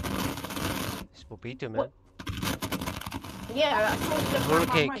 It's Bobito, man. Yeah, I told you to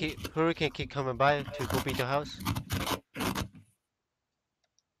find my mic. Hurricane keep coming by to Bobito house.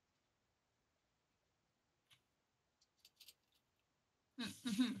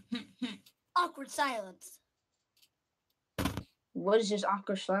 Awkward silence. What is this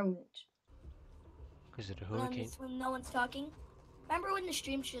awkward silence? Because of the When, hurricane. when no one's talking. Remember when the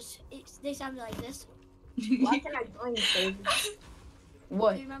streams they sounded like this? Why can I join you, baby?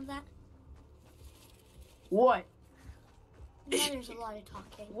 What? Do you remember that? What? Now there's a lot of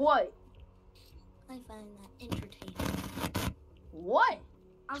talking. What? I find that entertaining. What?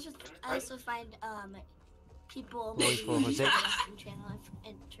 I also find people Wait for Jose. channel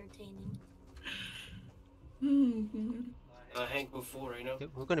entertaining. Oh, God. Hank before right now. Yeah,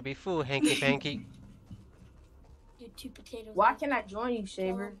 we're gonna be full hanky panky. Do 2 potatoes. Why can I join you,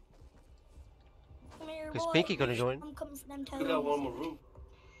 Saber? Come here, Because boy. Pinky gonna join. I'm coming for them We got one toes. more room.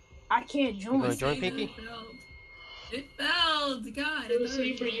 I can't You join. gonna join Saber, Pinky? It failed. It failed. God, I The thought it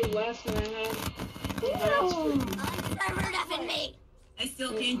Saber, was- you left and I had Server deafened me. I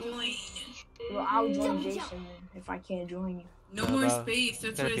still can't join. Well, I'll join Jason then if I can't join you. No How more about- space.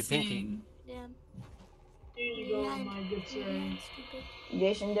 That's gotta what be it's Pinky. saying. Damn. There you go, my good sir. Stupid.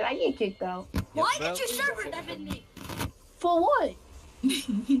 Jason, did I get kicked out? Why well- did your server deafen me? For what?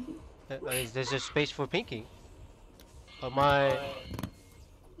 There's a space for Pinky. But my...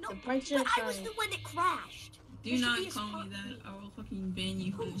 No, The princess. but I was the one that crashed. Do There should not be a call me spot. that. I will fucking ban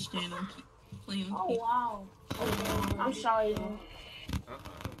you from this channel. Keep playing with Oh me. wow. I'm sorry, man.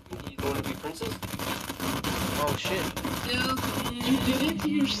 You don't want to be princess? Oh shit. Still You did it to That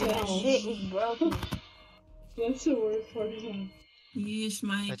yourself. shit is broken. That's the word for him. Yes,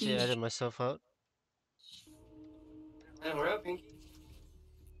 my I just added myself out. Yeah, we're up, Pinky.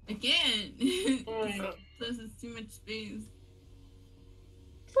 I can't. Alright. This is too much space.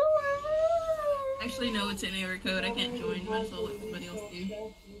 Actually, no, it's an error code. I can't join. Might as well let somebody else do.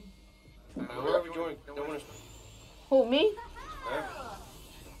 Wherever you join, don't want to. Who, me?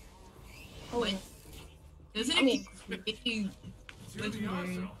 What? Doesn't I mean- it keep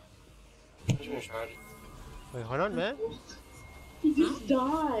legendary? I'm just gonna try it. Wait, hold on, man. He just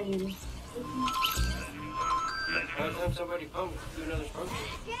died. By the time somebody comes, do another structure.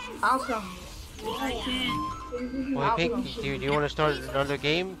 I'll come. I can't. Wait, Pinky, do you want to start another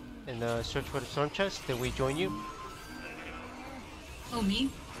game and search for the storm chest? Then we join you? Oh, me?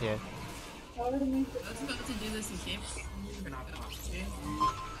 Yeah. I was about to do this in camp. Good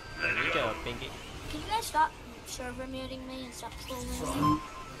job, Pinky. Can you guys stop server muting me and stop trolling me?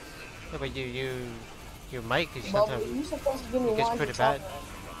 Yeah, but your mic is Bubba, sometimes you supposed to give me it gets one pretty to bad. talk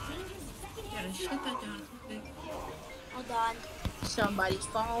Gotta shut that down. Quick. Hold on. about. Somebody's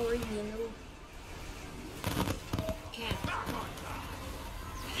phone ringing.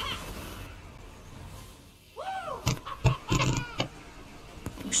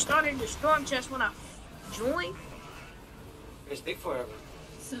 You started the storm chest when I joined? It's big forever.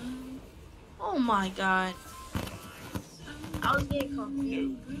 So, Oh my god. I was getting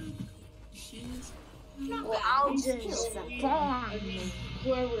confused. she's Well, I'll just farm.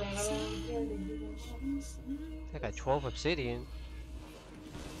 Whoever, I don't care. I got 12 obsidian,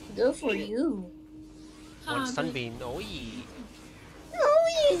 Good for you. one sunbeam. Oh yeah. Oh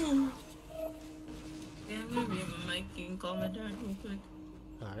yeah. Yeah, I'm gonna be on my mic and call my dad real quick.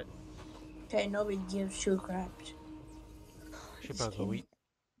 Alright, Okay, nobody gives two craps. should probably go eat.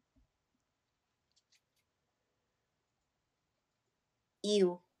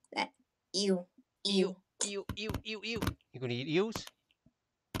 Ew. That. Ew. Ew. Ew. You gonna eat eels?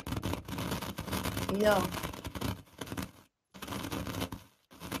 No.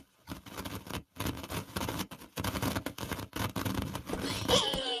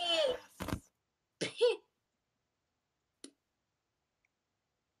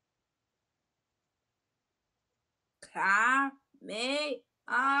 Ha!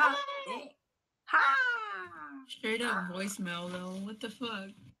 Straight up voicemail though. What the fuck?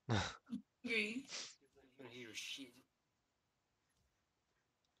 Agree. You're gonna hear shit.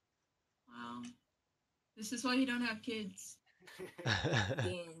 This is why you don't have kids.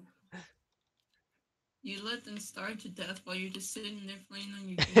 Again. You let them starve to death while you're just sitting there playing on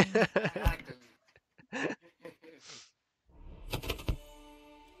your game. Exactly.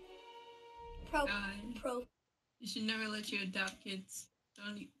 Pro, God, pro. you should never let you adopt kids.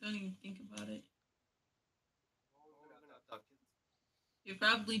 Don't even think about it. You're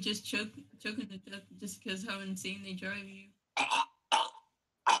probably just choking to death just because how insane they drive you.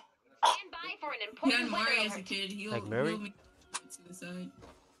 Stand by for an If you important had weather Mari as a alert. kid, he'll Like Mary? make suicide.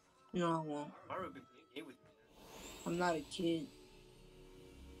 No, I won't. Mario been playing a game with me. I'm not a kid.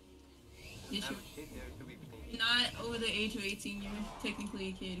 Yes, I'm you're a kid there to be playing. not over the age of 18. You're technically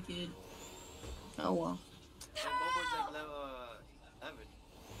a kid. Oh well. Bobo's like level 11.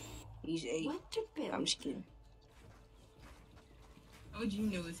 He's 8. What to build? I'm just kidding. How would you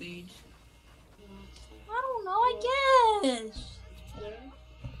know his age? I don't know, I guess.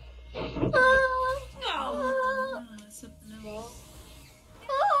 Something else.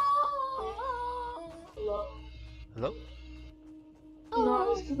 Hello? Hello?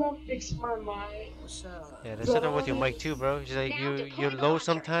 No, it's because I fixed my mic. What's up? Yeah, that's something with your mic too, bro. Just like you're low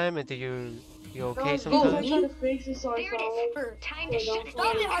sometime and then you're okay No, sometimes. I'm trying to fix it so I There it sound is. like Time to shut it Stop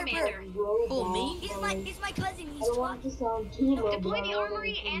down, it, Harper. Commander. robot. me? He's my cousin. I He's don't want it to sound too low, but Deploy I the don't want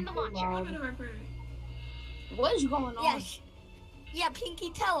armory it to and the be too launcher. loud. Come on, Harper. What is going on? Yeah, yeah, Pinky,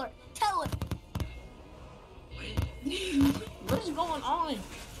 tell her. Tell her. Wait. What is going on?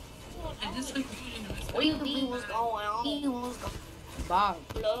 I just like reading the What do you mean what's going on? Bob.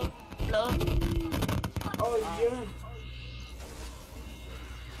 Blood. Oh, yeah.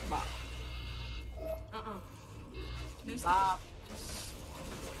 Bob. There's Bob.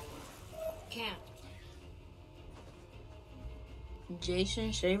 Can't.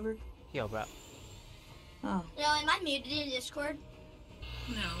 Jason Saber. Yo, bro. Oh. Yo, am I muted in Discord?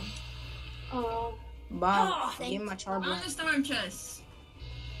 no. Bob. thank Give me my char On block. the storm chest.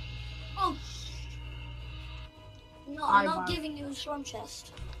 Oh. No, Alright, I'm not Bob. giving you a storm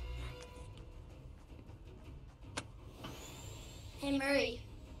chest. Hey Murray,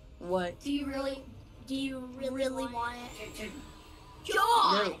 What? do you really want it?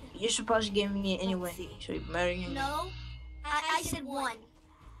 God! No, you're supposed to give me it anyway. So you better give me. No, I said one.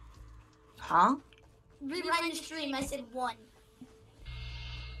 Huh? Rewind the stream. I said one.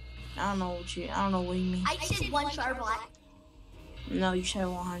 I don't know what you mean. I said one char black. No, you said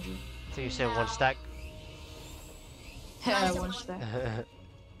 100. So you said one stack? Yeah, said one one. stack.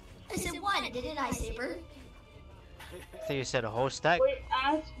 I said one, didn't I, Saber? I think you said a whole stack. Wait,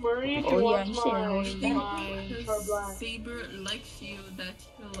 ask Murray if Oh, he yeah, wants he said a whole stack. my char black. Saber likes you that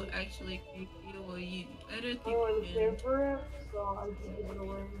he'll actually make you what you better I want to think pay you for it, so I can give it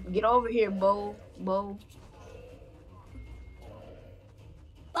away. Get over here, Bo.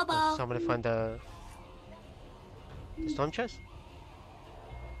 Bye-bye. Somebody find the storm chest?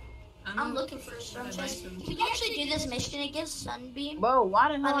 I'm looking for a storm chest. Can we actually do this mission against Sunbeam? Bo, why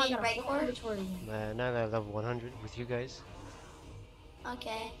the hell I I mean, got right a core? inventory? Man, now that I level 100 with you guys.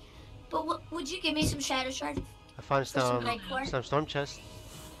 Okay. But would you give me some shadow shard? I found some right core? some storm chest.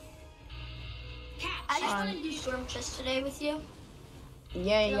 I just want to do storm chest today with you.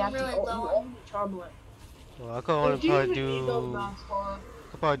 Yeah, you I'm have to. really You low. owe me char block. Well, I could only Do you probably even need those do. max for?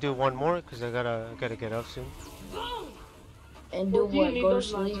 Could probably do one more because I gotta get up soon. And do Well, do you what? need Go to those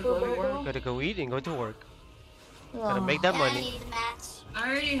sleep, max go for to work. Bo? Gotta go eat and go to work. Gotta Oh. make that Yeah, I money. need the mats. I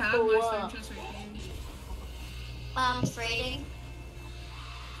already have For my what? storm chest right here. Trading.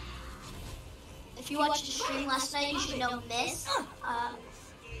 If you watched the stream last night, you should know Miss.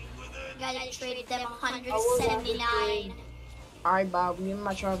 Guy that traded them 179. Alright, Bob, give me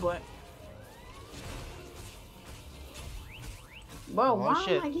my char block. Bro, Oh, why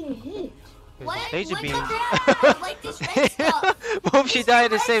shit. am I getting hit? What? Laser What beam. the crap? Like this red stuff. Both she died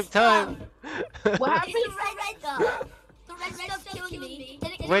at the same Red time. What It's happened? the red stuff. The red stuff killed me.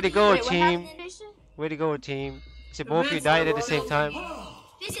 Then it Way to killed go, you. Wait, what team. happened, Jason? Way to go, team. So The both of you red died stuff at the same time.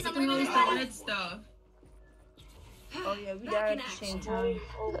 Listen, I'm It was really the bad. red stuff. Oh yeah, we died at the same time. Right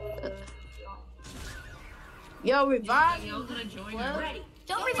over there. Yo, revive Y'all me. gonna join Well, her?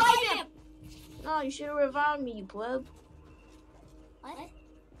 Don't revive him. No, you should have revived me, you pleb. What?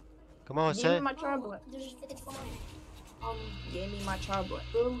 Come on, Give me Seth. my char block. It's fine. Give me my char block.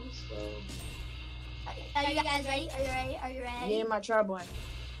 Boom, so. Are you guys ready? Are you ready? Are you ready? Give me my char block.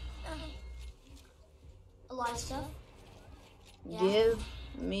 A lot of stuff. Yeah. Give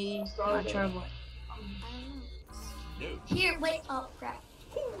me my char block. I don't know. Here, wait. Oh crap.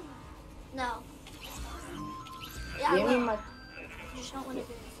 No. Yeah, Give I me will. my. I just don't want to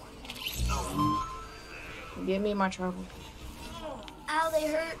do it for me. Give me my char block. Ow, they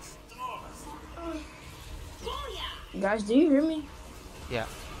hurt. Guys, do you hear me? Yeah.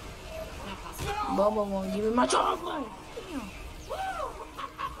 Not possible. Bubba won't give me my chocolate.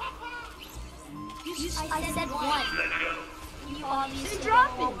 I said one. You obviously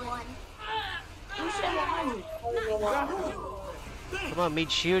drop don't it. want one. You said 100. Come on,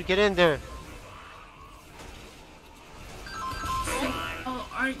 meat shield, get in there. Oh,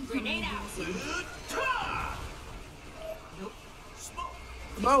 aren't grenade out.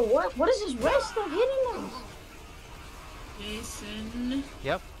 Bro, what is this red stuff hitting them? Jason,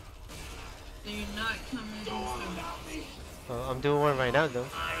 Yep. they're not coming from. I'm doing one right now though.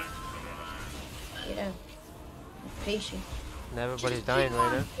 Yeah. Patient. And everybody's dying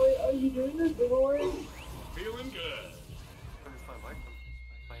right now. Wait, are you doing the giveaway? Feeling good.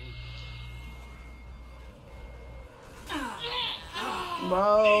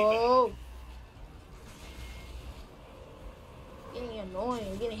 Bro. Getting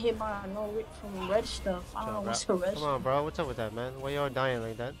annoying. Getting hit by from red stuff. I don't know what's the red Come on, bro. What's up with that, man? Why y'all dying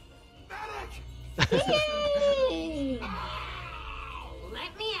like that? Yay!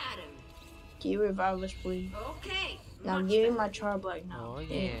 Let me at him. Can you revive us, please? Okay. Now give me my char black now. Oh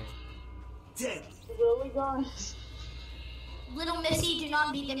yeah. Really, guys? Little Missy, do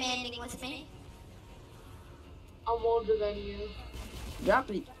not be demanding with me. I'm older than you. Drop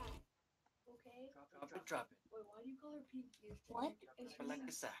it. Drop it. What? I like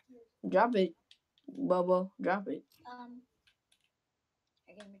the sack. Drop it. Bubba, drop it.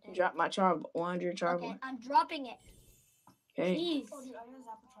 I can pretend. Drop my char 100 char Okay, black. I'm dropping it. Okay. Please. Oh,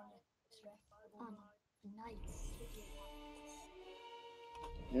 nice.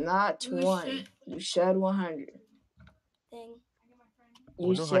 Not Oh, one. shit. You said 100. Thing.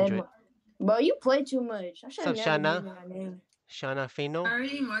 You no said 100. Bro, you play too much. I should What's never up, given you my name. Shana I Fino.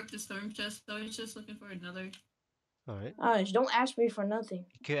 already marked the storm chest, so I was just looking for another. Alright. Gosh, don't ask me for nothing.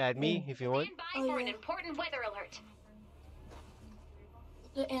 You could add me if you want. Stand by Oh, for an yeah. important weather alert.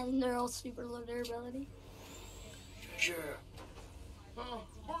 And they're all super low durability. Sure.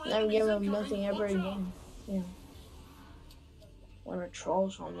 Never give him nothing ever again. Yeah. Wanna troll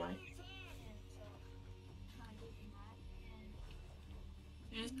so much.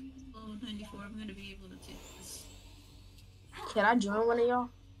 There's level 94. I'm gonna be able to take this. Can I join one of y'all?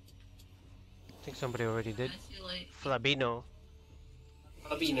 I think somebody already did. I feel like Flabino.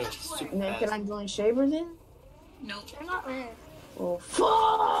 Albino, super And then can I fast. join Saber then? nope. They're not rare. Oh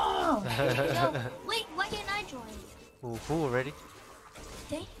fuck! No, wait, why can't I join? Ooh, fool already.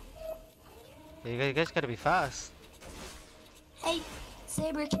 Dang. Yeah, you guys gotta be fast. Hey,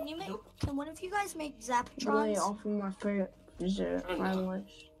 Saber, can you make? Can one of you guys make Really Zapatrons? off of my favorite finalist.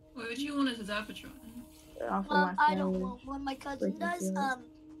 What would you want as a Zapatron? Off of my I don't family. want one. My cousin Freaking does.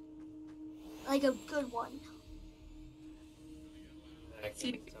 cute. Like a good one.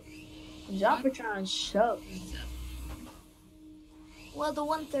 Zapatron sucks. Well, the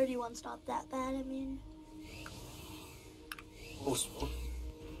 131's not that bad. I mean, Oh, smoke.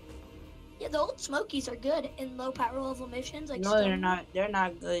 yeah, the old Smokies are good in low power level missions. Like No, they're Stone. not. They're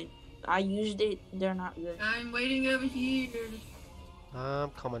not good. I used it. They're not good. I'm waiting over here. I'm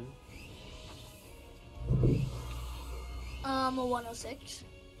coming. A 106.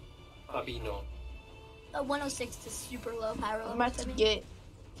 Albino. A 106 is super low power level. I'm about to I mean. get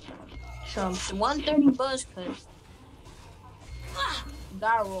some 130 buzz cuts.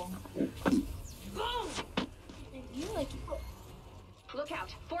 Die roll. You like Look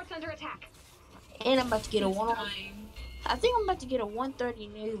out. Fort's under attack. And I'm about to get a one. Dying. I think I'm about to get a 130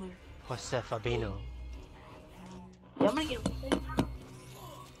 nailer. What's that, Fabino? Yeah, I'm gonna get a 130.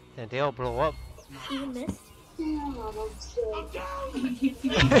 And they all blow up. even missed. Still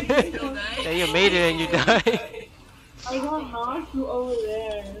Yeah, you made it and you died. I got knocked you over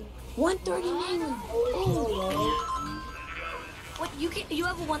there. 130 nailer. Oh, What you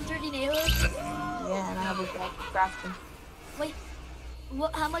have a 130 nailer? Yeah, and I have a crafting. Wait,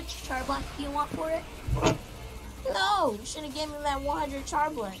 how much char block do you want for it? No, you should have given me that 100 char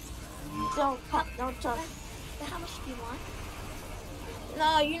black. Don't talk. How much do you want?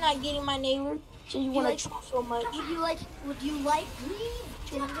 No, you're not getting my neighbor. So you want like- to talk so much? Would you like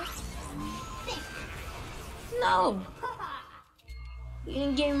 200? No. You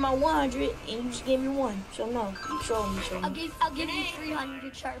didn't give me my 100, and you just gave me one. So no, you trolling me. So I'll give you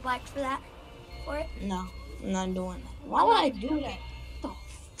 300 char blacks for that. For it. no, I'm not doing that. Why would I do that?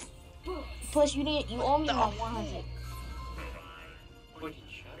 Plus, you owe me my 100.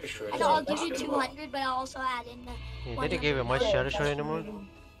 So I'll give you 200, but I'll also add in the. Yeah, they didn't give you much shadow shot anymore.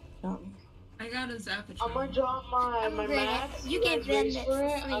 I got a Zapatron. I'm gonna drop my I'm gonna max. you gave them race it for for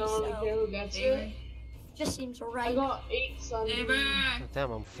it. I free, don't really so care who gets it. just seems I right. got 8 Sundays. Neighbor!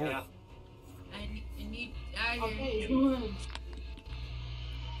 Damn, I'm full. Yeah. I need need dagger. Okay, come on.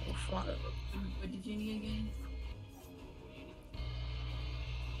 Oh, fuck. What did you need again?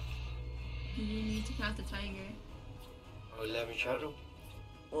 Do you need to cast the tiger? 11 shadow.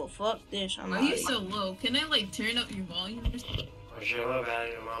 Oh, fuck this. I'm Why are out. you so low? Can I like turn up your volume or something? Oh shit, my bad.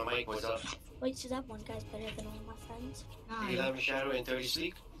 My mic was up. Wait, so that one guy's better than all my friends? God. 11 shadow and 30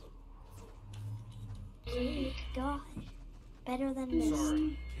 sleep. God. Better than this.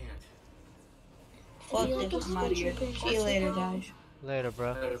 Fuck feel like this. a I'm out of here. switcher See you later, guys. Later,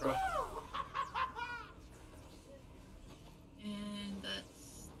 bro. Later, bro. And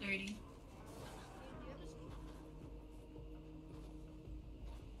that's 30.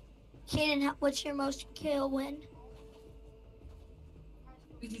 Kaden, what's your most kill win?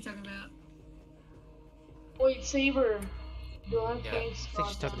 What's he talking about? Wait, Saber. Do I have Yeah. thanks? I think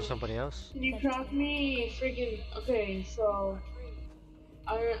she's talking to somebody else. Can you craft me freaking? Okay, so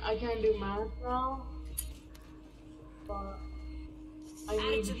I can't do math now, but I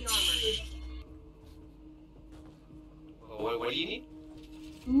need. What do you need?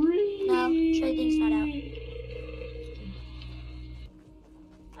 No, trading's not out.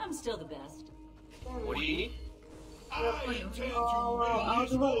 I'm still the best. What do you need? Oh, well, I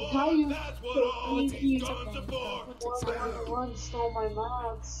was about to tell you. One stole my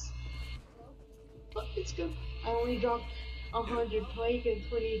maths. But it's good. I only dropped 100 plague and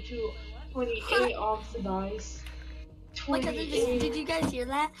 28 oxidize. My cousin just, did you guys hear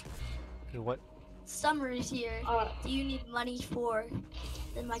that? Hey, what? Summer is here. Do you need money for?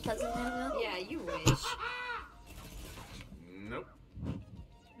 Then my cousin said, Yeah, you wish. Nope.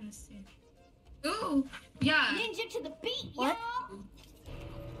 Let's see. Ooh, yeah. Ninja to the beat, What?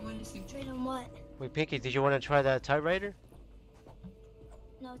 I want to see. Trade on what? Wait, Pinky, did you want to try that typewriter?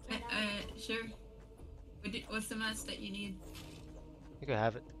 No, it's not out. Sure. What's the mask that you need? You can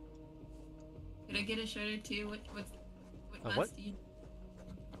have it. Could I get a shredder too? What mask what? do you?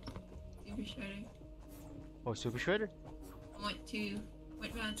 Super shredder. Oh, super shredder? I want two.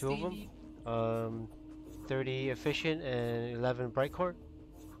 What mask Two do of you them? need? 30 efficient and 11 bright core.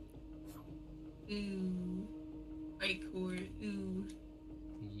 Ooh. Bright core. Ooh.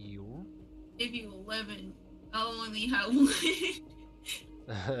 You? Give you 11. I'll only have one.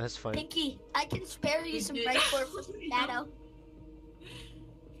 That's fine. Pinky, I can spare you some bright core for some shadow.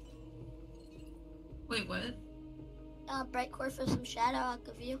 Wait, what? Bright core for some shadow, I'll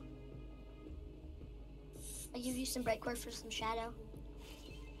give you. I'll give you some bright core for some shadow.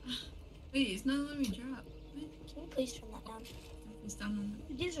 Wait, it's not letting me drop. What? Can you please turn that down? It's down.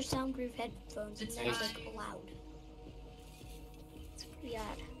 These are soundproof headphones and It's they're like fine. loud. It's pretty odd.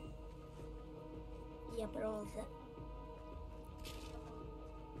 Yeah, but all of it.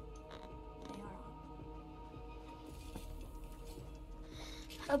 They are on.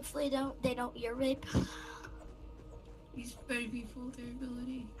 Hopefully they don't ear rape. These better be full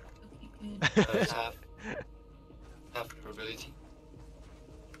durability. Okay, good. It's half durability.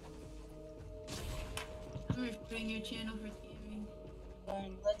 I'm putting your channel for gaming.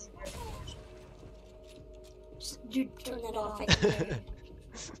 Legendary. Dude, turn that off. I can hear you.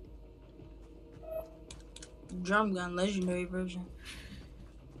 Drum gun, legendary version.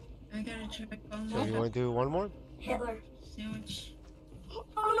 I gotta try one So more you want to do one more? Hitler. sandwich.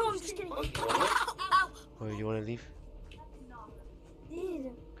 Oh no, I'm just kidding. Ow, ow. Or you want to leave?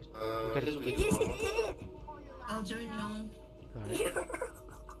 Dude. This week. Yes, it did. I'll join you. Alright.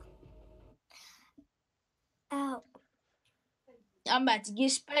 Ow. I'm about to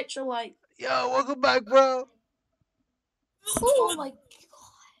get spectralite. Yo, welcome back, bro. Oh my god.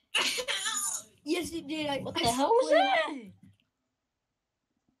 Yes, it did. What the hell was that?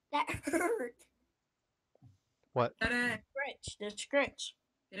 That hurt. What? Did I Scratch. The scratch.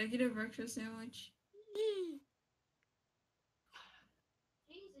 get a breakfast sandwich?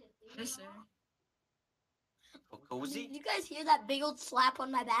 Yes, sir. Cozy? Did you guys hear that big old slap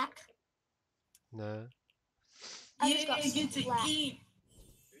on my back? No. I just got Get to slapped. eat.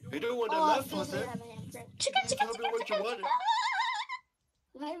 You don't want the Oh, I left feel was good. there. I have a handprint. You told me what you wanted.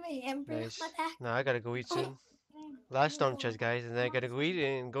 Do I have a handprint Nice. on my back? No, I gotta go eat soon. Last storm chest, guys, and then I gotta go eat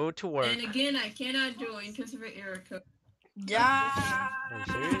and go to work. And again, I cannot join because of an error code. Die. Are you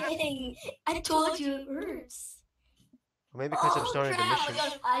serious? Dang, I told you it hurts. Or maybe because I'm starting the crap, mission. I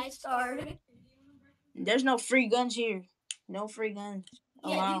got a 5-star. There's no free guns here. No free guns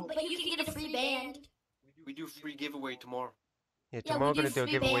Yeah, allowed. but you can get a free band. We do free giveaway tomorrow. Yeah, Yeah, tomorrow we we're do gonna do a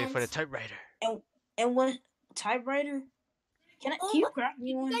free giveaway for the bands. typewriter. And what typewriter? Can you craft me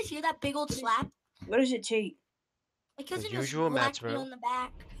Did you one? guys hear that big old slap? What does it take? My cousin just usual mats, whacked me bro. on the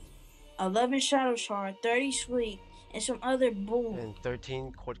back. 11 shadow shard, 30 sleep, and some other bull. And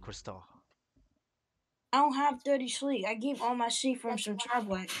 13 quad crystal. I don't have 30 sleep. I gave all my sleep from some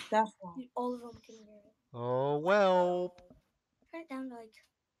Typewriter. That's why. All of them can hear it. Oh well. Turn it down to like.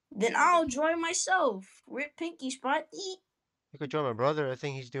 Then I'll join myself. Rip Pinky Spot. Eat. You could join my brother. I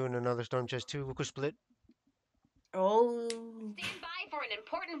think he's doing another storm chest too. We could split. Oh. Stand by for an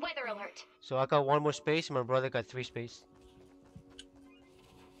important weather alert. So I got 1 more space, and my brother got 3 space.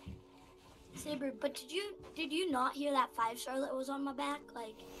 Saber, but did you not hear that 5-star that was on my back?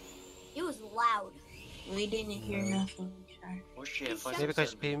 Like, it was loud. We didn't hear nothing. Sorry. Oh shit!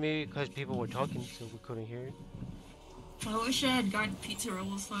 Maybe because people were talking, so we couldn't hear it. I wish I had gotten pizza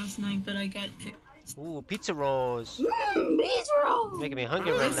rolls last night, but I got picked. Ooh, pizza rolls. Pizza rolls. Making me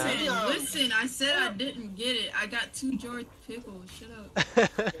hungry right now. Listen, I said I didn't get it. I got 2 jars of pickles. Shut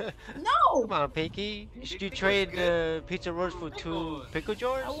up. No. Come on, Pinky. Should you trade the pizza rolls for 2 pickle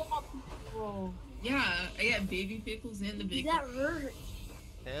jars? I want pickle. Yeah, I got baby pickles and the big That hurt.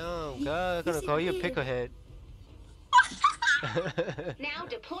 Damn, God, I'm gonna call you a picklehead. Now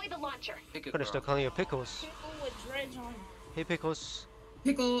deploy the launcher. I'm gonna start calling you pickles. Pickle with dreads on. Hey, pickles.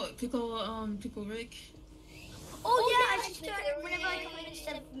 Pickle Rick. Oh yeah, I just started. Whenever I come in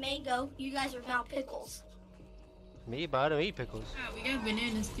instead of mango, you guys are now pickles. Me, but I don't eat pickles. Yeah, we got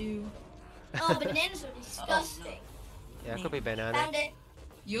bananas too. Oh, bananas are disgusting. Yeah, it could be banana. Found it.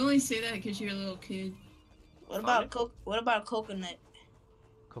 You only say that because you're a little kid. What about coconut?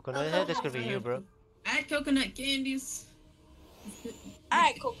 Coconut head? That's gonna be you, bro. I had coconut candies. I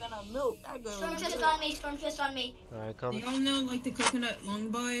had coconut milk. That girl Storm was chest good. on me. Storm chest on me. Alright, Do come. y'all know like the coconut long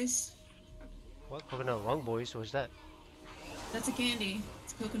boys? What? Coconut long boys? What's that? That's a candy.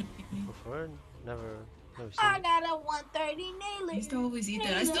 It's coconut candy. Before? Never seen I it. got a 130 I nailer. used to always eat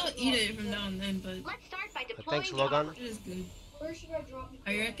that. I still eat it from now and then, but Let's start by But deploying thanks, the Logan. armor. it is good. Where should I drop you?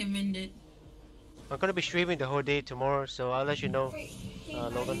 I recommend it. I'm gonna be streaming the whole day tomorrow, so I'll let you know,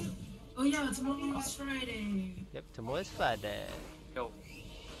 Logan. Oh yeah, tomorrow's Friday. Yep, tomorrow's Friday. Yo,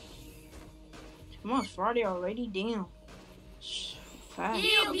 Come on, it's Friday already. Damn. Fast.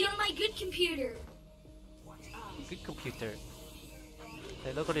 Yeah, be on my good computer. Good computer.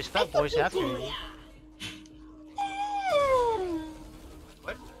 Hey, look at these fat boys after you.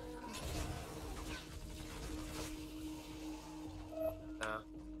 what?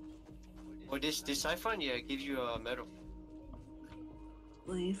 Oh, this iPhone, yeah, it gives you a medal.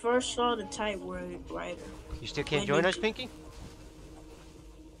 We first saw the Typewriter. You still can't join us, Pinky?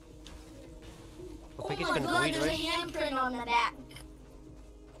 Well, Oh Pinky's my gonna god, bleed, there's a right? handprint on the back.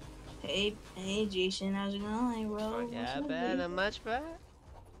 Hey, Jason, how's it going, bro? Yeah, What's up, bad, dude? not much, bro.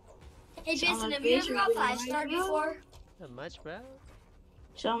 Hey Saw Jason, my have you face ever got reveal 5-star right, bro? before? Not much, bro.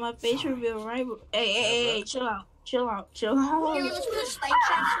 Saw my face reveal, right? Hey, chill out. Here, let's put a spike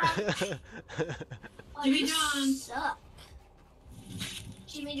trap. Oh, Jimmy you John's. suck.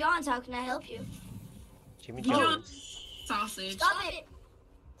 Jimmy John's, how can I help you? Jimmy Jimmy Jones. Sausage. Stop it!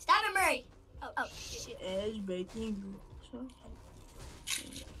 Stop it, Murray! Oh, shit. Edge baking.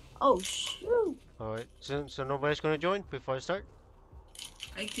 Oh shoot! Alright, so nobody's gonna join before I start?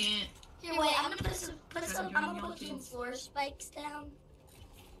 I can't. Here, wait, I'm gonna I'm gonna put some floor spikes down.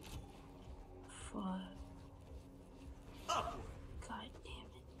 Fuck. God damn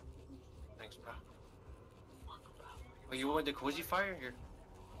it. Thanks, bro. Oh, you want the cozy fire? Here.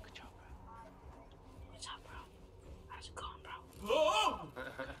 Good job, bro. What's up, bro? How's it going, bro?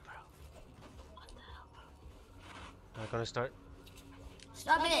 I'm gonna start.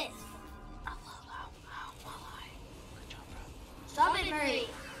 Stop it! Stop it, Murray!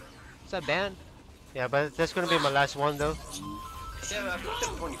 Is that banned? Yeah, but that's gonna be my last one though. Yeah, I put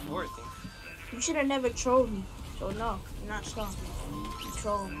them 24, I think. You should have never trolled me. So no, you're not strong. You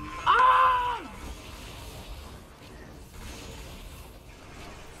trolled me. Ah!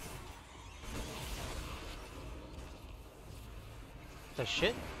 The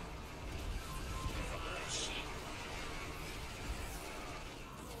shit?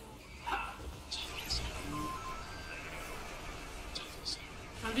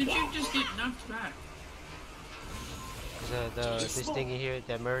 How did you just get knocked back? Is that this thingy here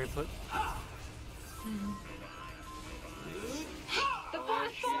that Murray put? The bomb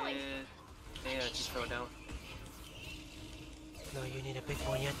is falling. Yeah, it just fell down. No, you need a big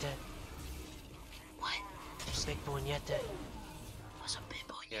puñete. What? Big puñete. What's a big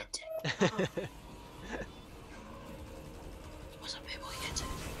boy Yeah. What's a big boy yet?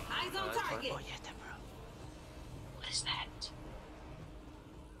 Eyes on that's fine. target. Puñete, bro. What is that?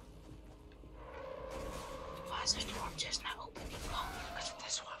 Why is the door just not opening? Oh, look at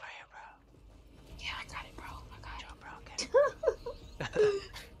this one right here, bro. Yeah, I got it, bro. I got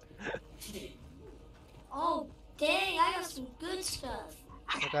it. Oh, dang, I got some good stuff.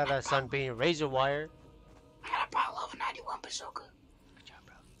 I got a sunbeam razor wire.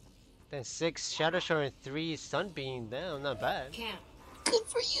 Then 6 Shadow Shard and 3 Sunbeam. Damn, not bad. Can't. Good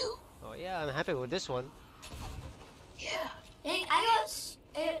for you. Oh yeah, I'm happy with this one. Yeah. Hey, I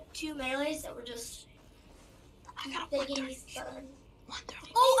got 2 melees that were just. I got They one gave me thirty. stun.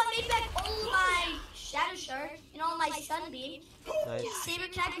 130. Oh, I made back all of my Shadow Shard and all my Sunbeam. Nice. Saber,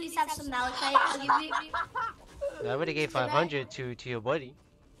 can I please have some Malachite? I'll give you. I already gave 500 to your buddy.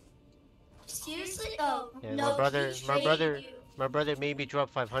 Seriously? Oh, Yeah, no. my brother, he my traded brother, you. my brother made me drop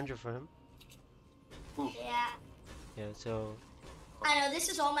 500 for him. Yeah. Yeah, so I know, this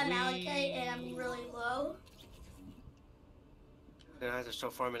is all my Malachite and I'm really low. Gonna have to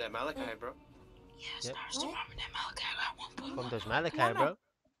start farming that Malachite, bro. Yes, Yep. there's the farming that Malachi. I got 1.1. from those Malachi, bro.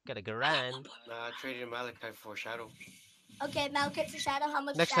 Gotta grind. Nah, I traded Malachite for Shadow. Okay, Malachite for Shadow, how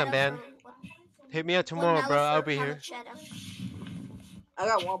much Next Shadow time, man. for Hit me up one tomorrow, bro. Mala I'll for be how here. much Shadow? I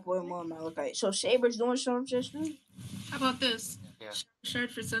got 1.1 Malachite. So Saber's doing something just now? How about this? Yeah.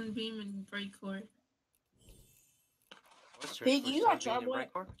 Shard for Sunbeam and Bright Core. What's yours Piggy, for you got Sunbeam and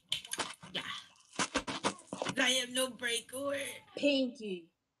Charbot? Brightcore? Yeah. I have no Bright Core. Pinky.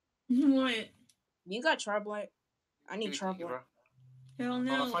 What? You got Charbot? I need Give it to you, Charbot. bro. Hell Oh,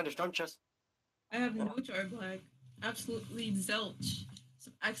 no. I'll find a storm chest. I have no Charblack. Absolutely zilch.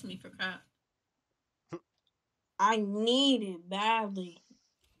 So ask me for crap. I need it badly.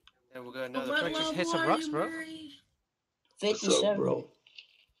 And we got another What Just purchase. level hit some are rocks, you, bro. Murray? 57.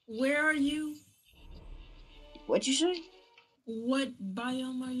 Where are you? What you say? What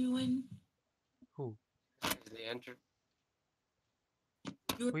biome are you in? Who? They entered.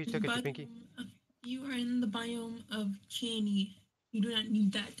 You're Who you in took it to, biome Pinky? You are in the biome of Channy. You do not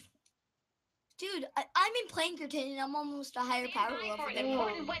need that. Dude, I'm in Plankerton and I'm almost a higher power Stand by level for an than you.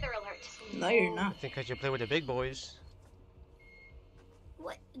 important weather alert. No, you're I not. think I should play with the big boys.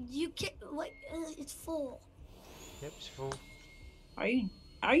 What? You can't. What? It's full. Yep, it's full.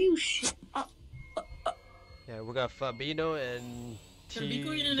 Are you shit? Yeah, we got Fabino and Gotta be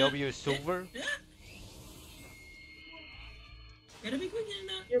quick in TW Silver. Gotta be quick in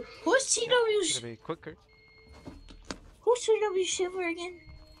that. Who's It'll be quicker. Who's TW Silver again?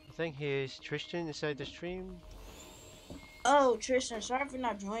 I think he's Tristan inside the stream. Oh, Tristan, sorry for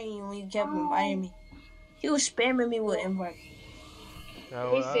not joining you when you kept inviting me. He was spamming me with invite.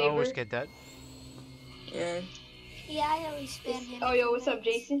 I Saber. always get that. Yeah. Yeah, I always spam him. Oh, yo, what's up,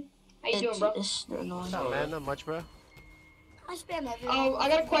 Jason? How you doing, bro? It's annoying. What's up, man? Not much, bro. I spam everyone. Oh, I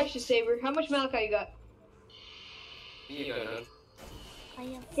got a question, Saber. How much Malachite you got? You got none. I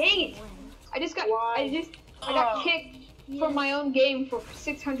am Dang it! I got kicked from my own game for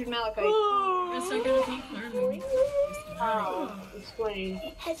 600 Malachite. Yes, I gotta keep farming. Oh, explain.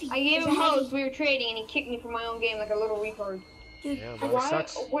 heavy. I gave him Heavy. hoes, we were trading, and he kicked me from my own game like a little retard. Dude, Yeah, bro, it Why?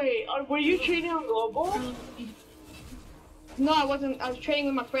 sucks. Wait, were you trading on global? No, I wasn't. I was trading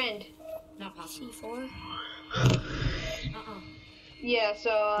with my friend. Not possible. C4. Yeah,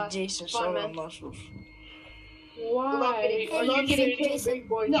 so, Jason fun, solo man. muscles. Why? Are you getting Jason? big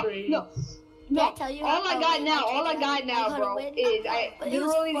boy trades? No. Can I tell you All I got now, bro, is But it was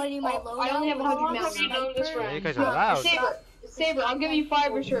literally, pointing my I only have loadout. 100 How long have you known this Yeah, Malachite. you guys are loud. Saber, I'll give you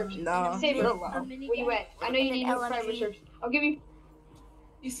 5 reserves. No, Saber, you're loud. where you at? I know you need And 5 LMG. reserves. I'll give you.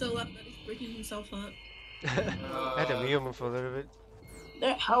 He's so loud that he's breaking himself up. I had to mute him for a little bit.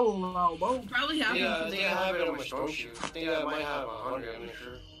 That hella low, bro. Probably have Yeah, I think I have it on my storm shoe. I think I might have 100, I'm not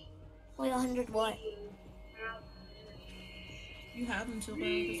sure. Wait, 100 what? You have him so bad.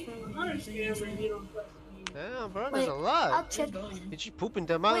 That's probably Damn, bro, Wait, there's a I'll lot. check. You just pooping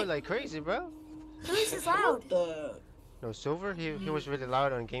them out Wait. like crazy, bro. Who's is loud? No, Silver, he was really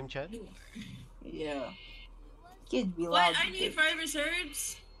loud on game chat. Yeah. Kids be What? loud. I need 5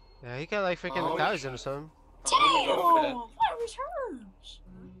 reserves? Yeah, he got like freaking Oh. 1,000 or something. I'm gonna go for that. What returns?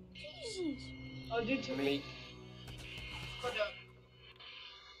 Jesus. I'll do I mean,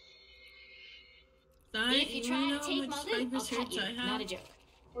 Sorry, If you try know to how take much my loot, 5 I'll cut reserves you. I have? Not a joke.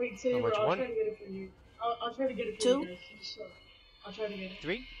 Wait, How Saber, much, I'll one? try to get it for you. I'll try to get it for Two? you guys. I'll try to get it.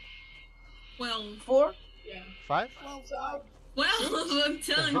 3? 12. 4? Yeah. 5? Well, I'm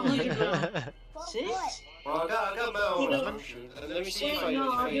telling you. Six? well, I got my own storm shoe. Let me see if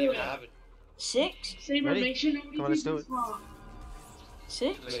I even have it. 6? Saber, Ready? make sure nobody Come on, let's do keeps it. us wrong.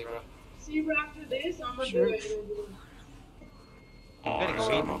 6? Wait, bro. Saber, after this, I'm gonna Sure. do it. I'm gonna go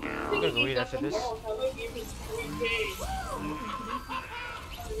eat. I'm gonna go eat after this. I like even 3K.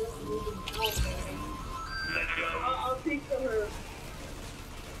 I'll take to her.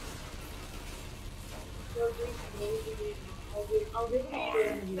 I'll give it to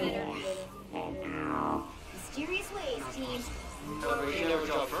her. Mysterious ways, team. No, you never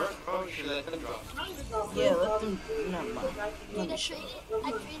drop first, bro. You should let them drop. Yeah, let them. Never mind. Let me I show. traded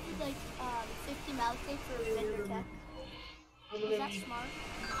like 50 Malachite for a vendor tech. Was that smart?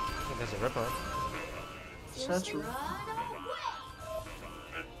 I think that's a ripper. Such Seriously?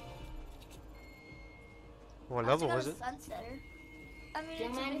 What I level got was a it? Sunsetter. I mean,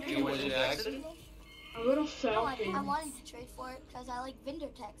 it's a It vendor was an accident? A little No, I falcon. wanted to trade for it because I like vendor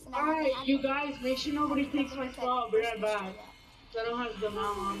techs. And I Alright, haven't had you one. guys, make sure nobody takes my spot. I'll be right Christmas back. tree yet. I don't have the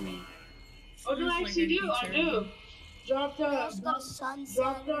amount on me. Oh, no, I Sounds actually like do. a I do. Drop the I also got a sunset.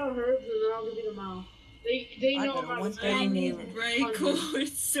 drop the herbs and then I'll give you the amount. They I know got a about 130 neighbor. Breakcore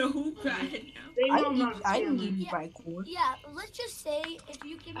is so bad now. They I know can about give, I can scamming. give you Breakcore. Yeah, let's just say if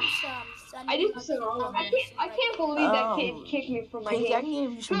you give me some sun. I didn't say all of it. I can't believe that kid Oh. kicked me from my Pinky, I game. can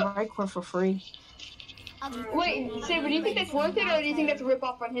give you some Breakcore for free. Wait, Saber, do you think that's worth it, or do you think that's a rip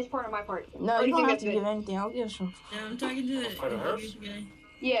off on his part or my part? No, Or you do don't think have to that's give anything. I'll give some. Yeah, I'm talking to For the herbs? guy.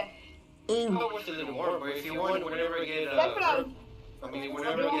 Yeah. Ew. Oh, what's a little more, but if you want, whenever I get That's what I was.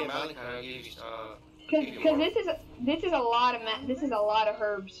 whenever I get Malachite, I'll give you Because this is a lot of this is a lot of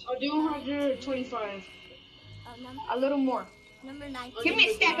herbs. I'll do 125. A little more. Number 9. Give me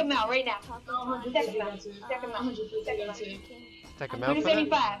a stack them out right now. No, 150, that's it. Stack them out. 150, that's it. Take him out for that?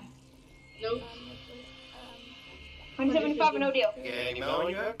 175. Nope. 175 and no deal. Yeah, any melon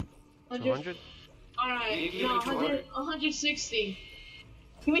you have? 200? Alright, Give no, me 200. 160.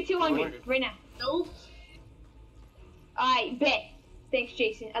 Give me 200 right now. Nope. Alright, bet. Thanks,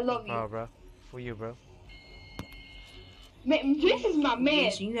 Jason. I love you. Oh, bro. For you, bro. Man, this is my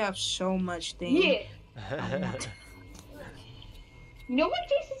man. Jason, you have so much things. Yeah. You know what,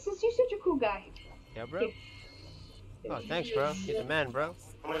 Jason? Since you're such a cool guy. Yeah, bro. Oh, thanks, bro. You're the man, bro.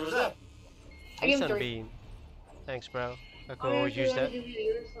 How much was that? I give him 3. Sunbeam. Thanks, bro. I could always use that.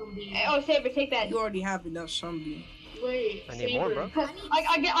 Oh, Saber, take that. You already have enough Sunbeam. Wait, I need more, bro.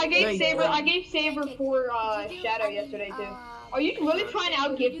 I gave Wait, Saber. what? I gave Saber for Shadow yesterday too. Are you really trying to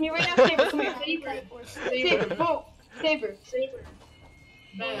outgift me right now, Saber? Come here. Saber, boom. Saber.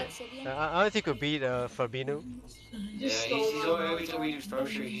 I don't think we'll beat Fabino. Yeah, he's always, every time we do storm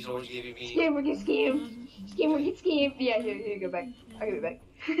shit, he's always giving me. Scammer get scammed. Scammer get scammed. Yeah, here you go back. I'll give it back.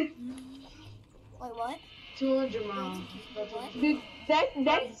 Wait, what? 200 miles. Dude,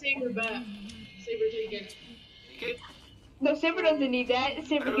 that's Saber back. Saber take it. no, Saber doesn't need that. I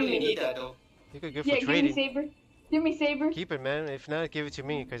Saber, don't give really me. need that though. You could go Yeah, for give me trading. Saber. Give me Saber. Keep it, man. If not, give it to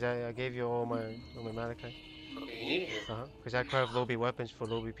me, because I gave you all my Malachite. Okay, you need it. Because I craft lobby weapons for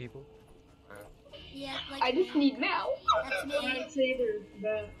lobby people. Yeah, like I just need now. That's me. Alright, Saber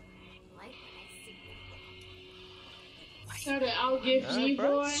back. Try to outgift me,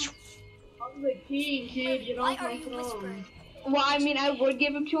 bro. boy. I'm the king, kid. Get Why off are my you phone. whispering? Well, I mean, I would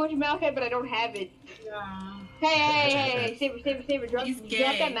give him 200 Malachite, but I don't have it. Nah. Hey, Saber, drop He's that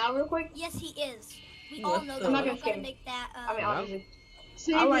gay. Mal real quick. Yes, he is. We What all know the- that. I'm not We gonna don't gotta skip. make that. I mean, Mal? obviously.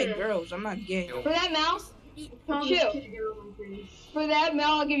 Saber. I like girls. I'm not gay. For that Mal, Tell Chill. this kid to get off my face. for that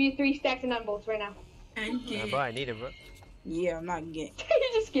Mal, I'll give you 3 stacks of nut bolts right now. And Bro, I need it, bro. Yeah, I'm not gay. You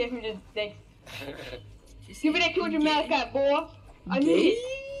just gave me just thanks. Give me that 200 Malachite, boy. I need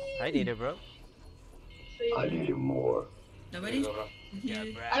it. I need it, bro. Saber. need more. Nobody? Yeah,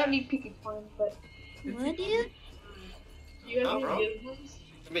 Yeah. bro. I don't need peaky coins, but What, dude? You guys Nah, need bro. good ones?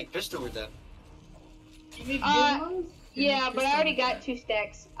 You make pistol with that. You need Uh, good ones? yeah, but I already got 2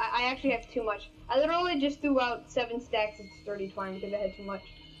 stacks. I actually have too much. I literally just threw out 7 stacks of sturdy twine because I had too much.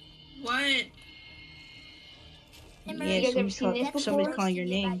 What? Hey, Yeah, Marie, You guys ever somebody's, seen this before? somebody's calling your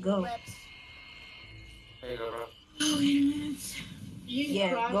name. Go. There you go, bro. Oh, wait a minute. You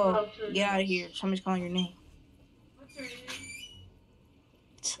Yeah, craft go. out to- Get out of here. Somebody's calling your name.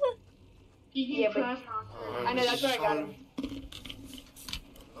 You can Yeah, but- craft out to- I know, that's where I got him.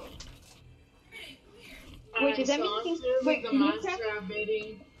 Wait, does that mean you can- Sauces, wait, the can you monster craft- I'm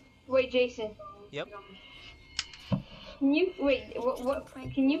bidding. Wait, Jason. Yep. Can you wait? What?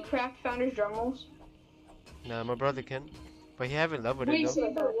 Can you craft founders drum rolls? Nah, my brother can. But he haven't leveled it, Wait, though. so-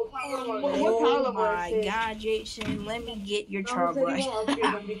 what power Oh level my is it? god, Jason. Let me get your No, char said he brush. won't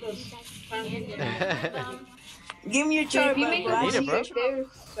upgrade them because time to get- Give me your Dude, char if you brush, make I need them it, bro. they're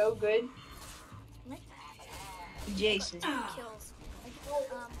so good. Jason. kills.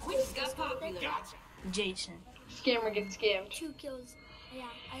 We just got popular. Jason. Scammer gets scammed. 2 kills. Yeah,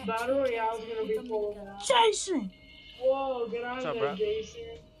 I have Battle 2 Royale's kills. gonna be I'm full of gonna that. Jason. Whoa, get out What's of up, there, bro? Jason.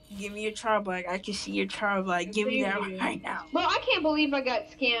 Give me your char black. I can see your char black. Give me that Thank you. right now. Bro, I can't believe I got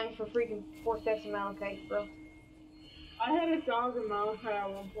scammed for freaking 4 stacks of Malachite, bro. I had 1,000 mouse pad at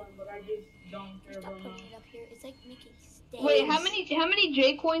one point, but I just don't care Stop about putting mouse. it up here. It's like making stains. Wait, how many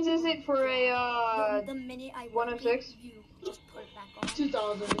Jcoins is it for The minute I 106? you just put it back on.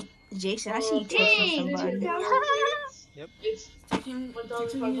 2,000. Jason, I see you Dang, touching somebody. 2,000? Yep. It's Taking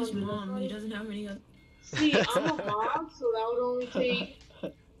his mom. He doesn't have any other. see, I'm a mom, so that would only take.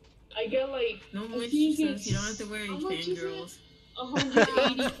 I get like. No I more think says you don't it's- have to worry, how much chain is it? girls.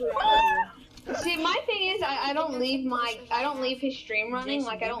 180 per hour. See, my thing is, I don't leave his stream running. Jason,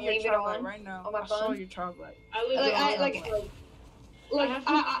 Like I give don't me your leave it Charlotte on right now. on my I saw phone. your chocolate. I live Like, it on. I have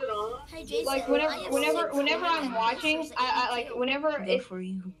to leave it on. Hey, Jason, like I have whenever 6 I'm watching, monsters I like that whenever Good it. for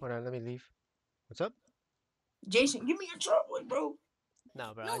you. Hold on, let me leave. What's up? Jason, give me your chocolate, bro.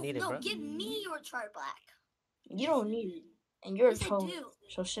 No, bro, No, I need it, no, bro. give me your chart black. You don't need it. And you're Yes, a I troll. do.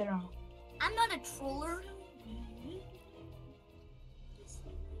 So sit down. I'm not a troller.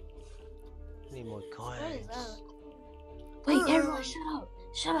 I need more What is coins. that? Wait, everyone, shut up.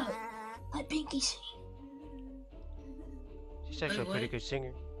 Shut up. Let Pinky sing. She's actually a pretty good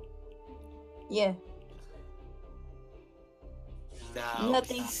singer. Yeah. Now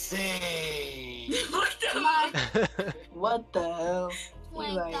Nothing. sing. What the? My What the hell?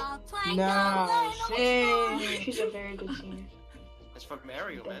 plank dog, plank Nah, dog, shit. She's a very good singer. That's from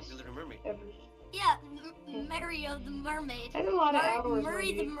Mario, man. The Little Mermaid. Yeah, Mario the mermaid. That's a lot of hours,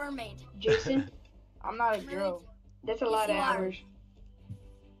 Murray the dude. mermaid. Jason, I'm not a girl. that's a lot of you are. hours.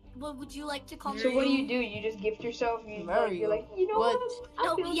 What would you like to call me? So what do? You just gift yourself? You're Mario. like, you know What? what?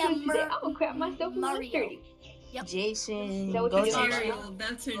 No, I'm feeling yeah, good today. I'm gonna crap myself in Mario. 130. Yep. Jason, That was go the to name. your Ariel,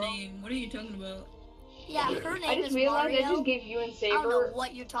 that's her name. What are you talking about? Yeah, her name I just is realized Mario. I just gave you and I don't know Saber.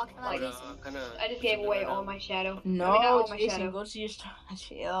 what you're talking about, Like, Jason. I just gave away all my shadow. No, I mean, not all my Jason, shadow. go to your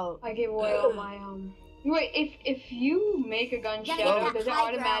chill. I gave away all my Wait, if you make a gun Yeah, shadow, yeah, does it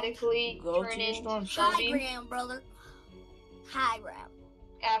high ground. automatically Go turn to your into storm High sunbeam ground, brother. High ground.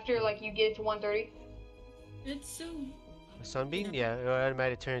 after like you get it to 130? It's so. A sunbeam? Yeah, it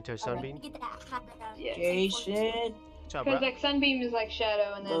automatically turn into a sunbeam. Get that high ground. Yeah. Jason, What's up, bro? Because like sunbeam is like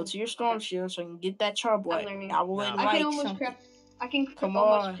shadow, and then go to your storm shield so I can get that char blood. learning. I will Nah, I like can almost something. craft. I can Come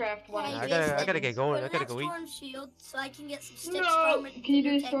almost on. craft one. Hey, Nah, of I gotta get going. I Put gotta that go eat. storm shield so I can get some sticks No! from it. Can you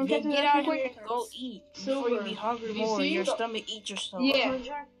do this storm Get, Get get out of quick. here and go eat before you Silver. be hungry Have you more. seen Your the- stomach eat yourself. Yeah.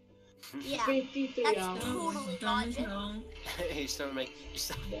 Yeah, 53 that's hours. totally Dumb as logic. hell. Hey, stomach.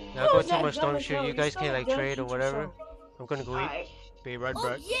 Now go How's to that my dumb storm as shield. hell? You guys can Your like stomach trade or does eat whatever. yourself. I'm gonna go eat. Alright. Be right Oh,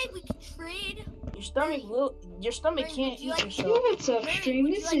 back. yeah, we can trade. Your stomach will. Your stomach Mary, can't would you eat like- yourself. What's up, Mary, stream?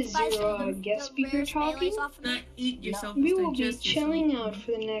 would you This like to is buy your some of guest the speaker rarest melees talking. off of me? Not eat yourself. We just will be digest chilling yourself. out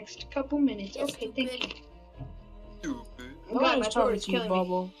for the next couple minutes. Yes, Okay, thank you. Stupid. Oh God, my Nobody's throat talking is to you, killing me.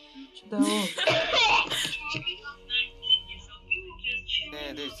 Bubble. Shut the hell up.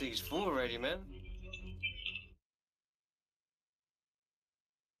 Man, this thing's full already, man.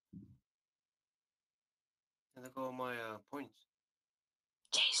 And look at all my points.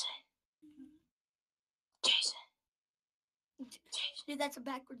 Jason. Jason. Dude, that's a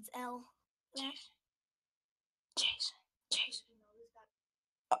backwards L. Yeah. Jason. Jason.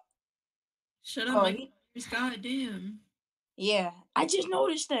 Shut up, Oh, Mike. Goddamn. yeah, I just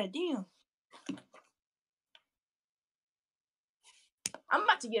noticed that. Damn. I'm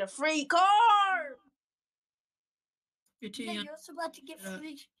about to get a free car. You're too Yeah, young. you're also about to get Yeah.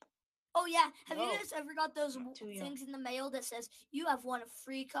 free. Oh yeah, have you No. guys ever got those Too young. things in the mail that says you have won a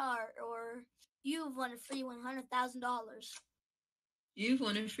free car or you've won a free $100,000? You've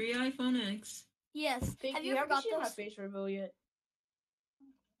won a free iPhone X. Yes. Thank Have you ever got seen my those? face reveal yet?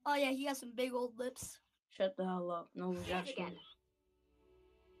 Oh yeah, he got some big old lips. Shut the hell up. No, Save actually. again.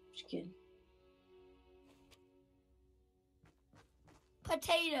 Just kidding.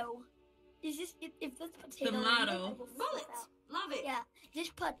 Potato. Is this if this potato? Tomato. I will flip Bullets. out. Love it. Yeah, this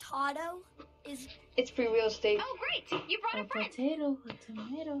potato is. It's free real estate. Oh, great! You brought a friend. potato, a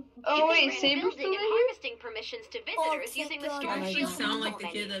tomato. Oh You wait, can grant Saber's building still and in here? harvesting permissions to visitors Oh, using the thank storm God. You shield sound like the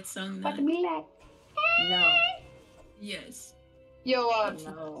control kid menu. that sung About that. to be like, No. Yes. yo, No.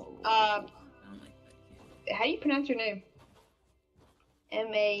 Sound like that kid. how do you pronounce your name?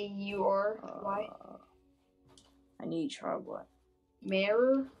 Maury? I need Charbot.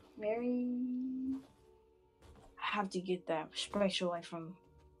 Mary? I have to get that special light from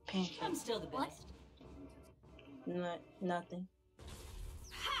Pancake. I'm still the best. Nothing.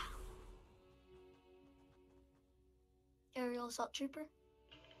 Aerial assault trooper.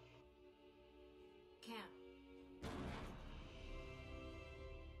 Camp.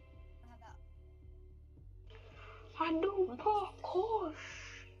 I do parkour.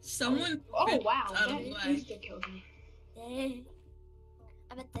 Someone. Oh picked wow, out that of whack. insta killed me. Dang.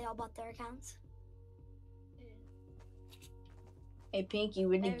 I bet they all bought their accounts. Hey Pinky,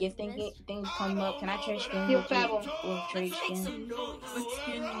 when the gifting things come up, can I trade skin Yo, with you? Fabble. Or trade Let's make skin? some noise. What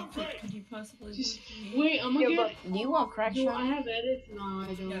skin could you possibly Just want? wait, I'm gonna Yo, get. Do you want crack Do I shot? have edits? No,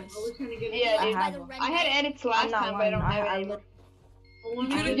 I don't. Yes. I was trying to get. Yeah, I dude. have them. I had edits I'm last not time, but I lying. don't have it I anymore. I You want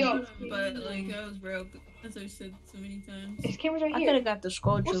could have to Yo. done it, but like I was broke, as I said so many times. His camera's right I could here. have got the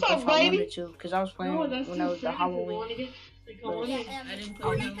Skull What's Trooper up, if I baby? wanted to, because I was playing No, that's when too I was the strange. I Halloween. want to get. Like, I But- want Yeah, to. I didn't oh,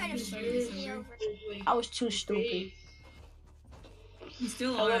 play you Halloween kind of so screwed it's me over. over. I was too stupid. You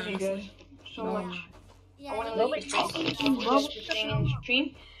still I are, love you guys honestly. so No. much. Yeah, I want to yeah, let you yeah.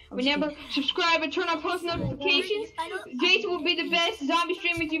 stream. I'm Remember, just subscribe and turn on post notifications. Jason will be the best zombie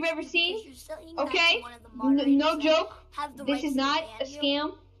streamers you've ever seen. Okay? No joke. This is not a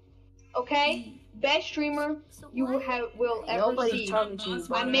scam. Okay? Best streamer you will ever Nobody's see. talking to you,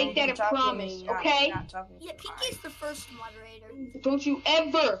 bro. I make that a You're talking to promise, me, you're not- okay? you're not talking to Yeah, me. Pinky's the first moderator. Don't you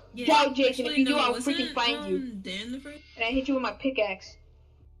ever Yeah, doubt Jason. actually, If you do, no, I'll wasn't freaking find you. Dan the first? And I hit you with my pickaxe.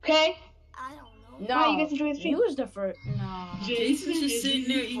 Okay? I don't know. No, Alright, you guys enjoy the stream. you was the first. No. Jason's just is sitting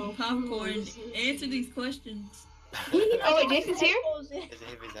there eating eating popcorn. Answer these questions. Oh, wait, Jason's here?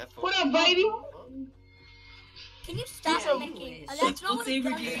 What up, baby? Can you stop Yeah, making? anyways. That's not Well, what Saber,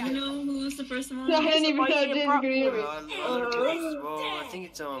 it do does. you know who was the first one? No, I didn't even know Somebody Jason's eat gonna hear me. Well, I think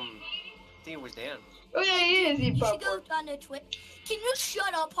it's I think it was Dan. Oh, yeah, he is eating You should popcorn. go on the Twitch. Can you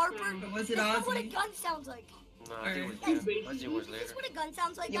shut up, Harper? Or was it That's not what a Ozzy? gun sounds like. No, I think it was Dan. Ozzy was That's later. what a gun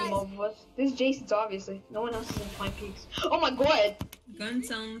sounds like, You guys. both of us. This is Jason's, obviously. No one else is in Twin Peaks. Oh my god! Gun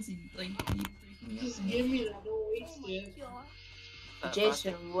sounds like you freaking me out. Just give me that. Don't waste it. Yeah.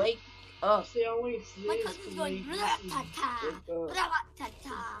 Jason, wake up. See, I waste My this. cousin's going ta-ta,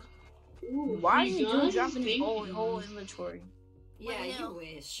 ta-ta. Ooh, Why are free you doing guns? dropping his Thank whole you. inventory? Yeah, you you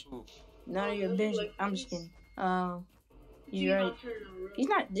wish. None of your business. I'm just kidding. He's Do right. not turn around. He's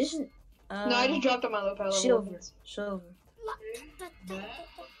not. This is. No, I just dropped on my low power level. Silver. Silver.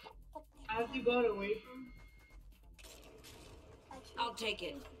 I have to go away from. I'll take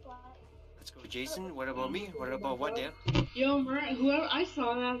it. Let's go, Jason. What about me? What about what, Dan? Yo, Mert, whoever I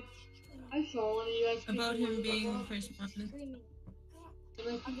saw that. I saw one of you guys. About people him being the up, first one. and I think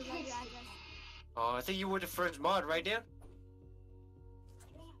Oh, I think you were the first mod, right, Dan?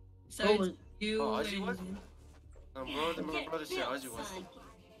 Besides was- you Oh, Ozzy was? and... My brother said Ozzy was.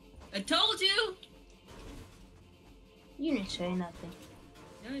 I told you! You didn't say nothing.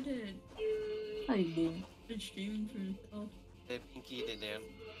 Yeah, I did. No, you didn't. Been streaming for himself. Then Pinky, then Dan.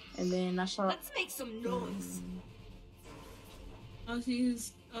 And then I saw. Let's make some noise. Ozzy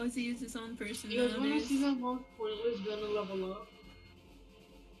is his own person you guys want to nowadays. see that most pointless gonna level up?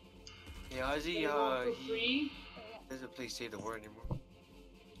 Yeah, Ozzy, For he free? doesn't play Say the Word anymore.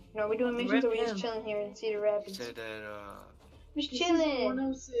 No, we're doing missions or we're just chilling here in Cedar He Rapids. said that, Just This is a chilling.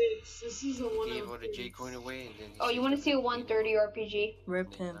 106. This is a he gave all the 106. Jcoin away, and then he Oh, you said want to that see a he- 130 RPG?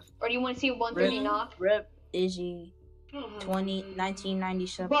 Rip him. Or do you want to see a 130 Rip. knock? Rip Izzy. I don't have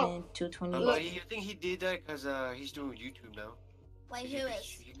 1997 Bro. to 20. But I think he did that because he's doing YouTube now. Wait, who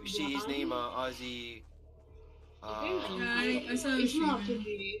is? You can see his name, Ozzy. I saw him It's not streaming.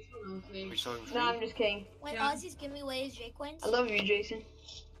 50. It's 106. We saw him No, I'm stream. just kidding. Wait, Yeah. Ozzy's giving me away his Jcoins? I love you, Jason.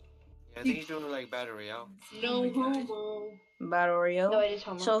 Yeah, I think he's doing like Battle Royale. No Oh my God. homo. Battle Royale. No, it is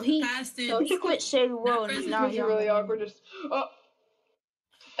homo. So he. Past it. So he quit Save the World. That And person now This he's is really on- awkward. Just, oh,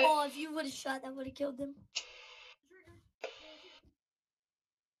 Oh, if you would have shot, that would have killed him.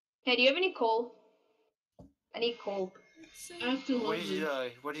 hey, do you have any coal? I need coal. I have What is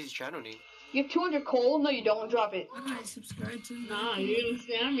 200. what is his channel name? You have 200 coal? No, you don't. Drop it. I subscribe to him. Nah, you're gonna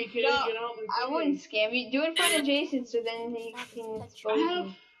scam me, kid. No, Get out my I wouldn't scam you. Do it in front of Jason so then he can expose I you.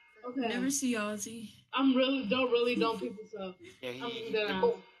 have. Okay. Never see Ozzy. I'm really don't pick this up. Yeah, I'm he dead ass.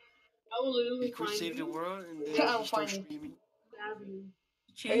 I will literally he could find save the you. world and then I'll he starts find you. streaming. Stab you.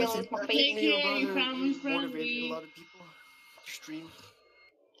 Change Are you it. gonna- Take Me and care, you brother family motivated friendly. a lot of people to stream.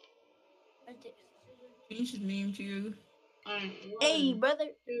 Change his name to. Alright. Hey, brother.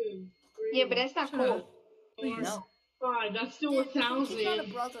 2, 3, Yeah, but that's not Shut cool. up. Please. No. 5. That's still Dude, Pinky's not a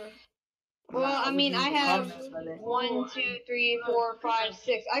 1,000. brother. Well, I mean, I have Brother. 1, 2, 3, 4, 5,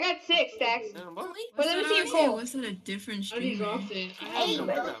 6. I got 6 stacks. Yeah, what? But let me see your Ozzy? coal. Was that a different I already streamer? dropped it. I Hey, have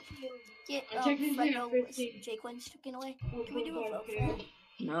brother. Get I checked his Fred name, Noah's 15. Jcoins taken away. Can we do a vote for 1.5K. him?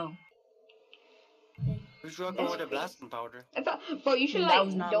 No. Who's rocking with the blasting powder? I thought, bro, you should That like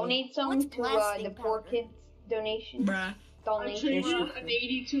was not donate some What's to blasting the poor powder? kids donation. Bruh. I Donate. traded Issue. an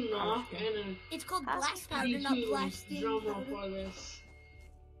 82 knock and an It's called Huh? blast powder, not 82 blasting drum roll powder. for this.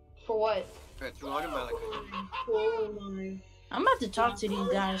 For what? Got 200 Malachite. For my. I'm about to talk to these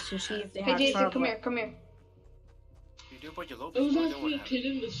guys to see if they Hey, have Jason, trouble. come here, come here. You do a bunch of low It was people, actually a have kid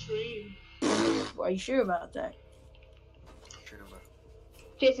in the stream. Are you sure about that? Sure, bro.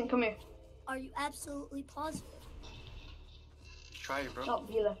 Jason, come here. Are you absolutely positive? Try it, bro. Oh,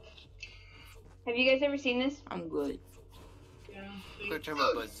 he left. Have you guys ever seen this? I'm good. Yeah. I'm gonna turn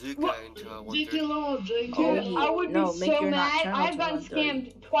my bazooka into a Dick 130. alone, Jake. Oh, Dude, yeah. I would No, be make so your mad. nocturnal I've to gotten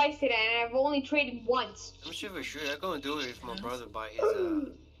 130. scammed twice today, and I've only traded once. I'm sure for sure. I'm gonna do it if my brother buy his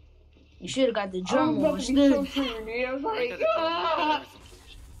You should have got the I was drum about one to be so instead. triggered, dude. I was I like, got the drum, I got ah. everything.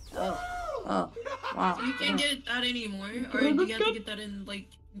 Wow. So you can't get that anymore, or do you have to get that in like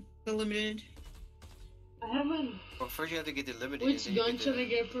the limited? I haven't. Well, first you have to get the limited. Which and then gun you should I get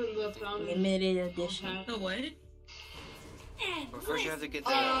get for the fountain? Limited edition. The what? well, first you have to get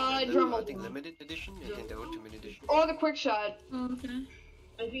the, drum I think opener. limited edition and then the ultimate edition. Or the quick shot. Oh, okay.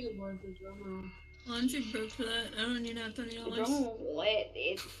 I think it was the drummer. Well, I'm too broke for that. I don't need to have $20. The drum was lit,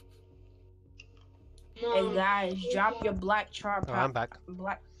 dude. No. Hey guys, drop your black char Oh, I'm back.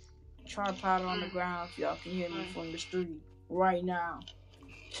 black char powder on the ground if y'all can hear me from the street right now.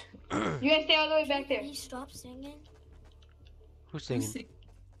 You guys stay all the way back there. Please stop singing. Who's singing?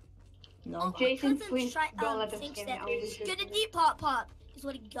 No. Jason, Cousin please don't let them thinks scam that me. get a deep pop pop is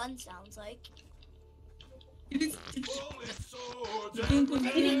what a gun sounds like.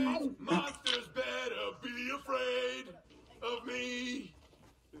 Monsters better be afraid of me.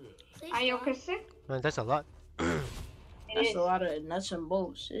 Please Are you stop. okay? Man, that's a lot. That's a lot of nuts and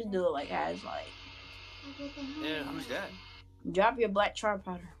bolts. This dude like has like Yeah, who's that? drop your black char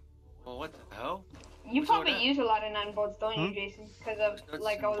powder. Well, what the hell? You Who's all probably that? use a lot of nine bolts, don't you, Hmm? Jason? Because of Nuts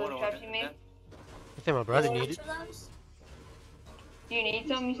like and all those bolt, traps that- you made. that- I think my brother needed. For those? Do you need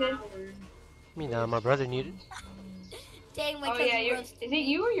some? You said. I mean, my brother needed. Dang, my Oh cousin yeah, is roasted it me.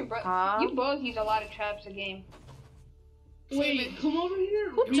 you or your brother? Huh? You both use a lot of traps a game. Wait, come over here.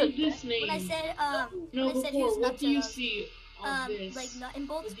 Who Read took this name. When I said No, when I said before, who's what nuts do you and see on this? like nut and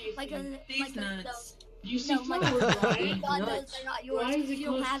bolts, What do you my see? cousin, These my cousin, nuts. You see no, my flowers, cousin, right? God knows Nuts. they're not yours. Why is it You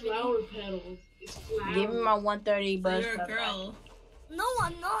don't called have any. flower petals? It's flowers. Give me my 130 So buzz you're a cut back. girl. No,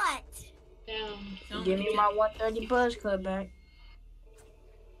 I'm not. Damn. Don't Give me make my it. 130 buzz cut back.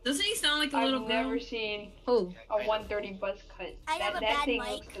 Doesn't he sound like a little I've girl? never seen Who? a 130 buzz cut. I have a that bad thing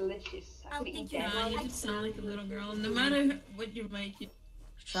mic. looks delicious. I I could don't eat think that. Nah, you just sound like a little girl. No matter what you make, you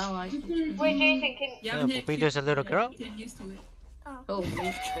Sound like Wait, Jason, can haven't Yeah, hit Peter's a little girl. Get used to it. Oh,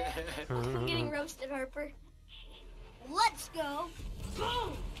 me. I'm getting roasted, Harper. Let's go.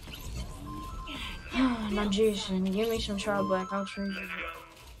 Now, Jason, give me some char black. I'll trade you.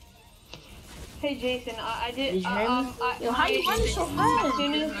 Hey Jason, I did. Did you hear me? Yo, how you running so As fast?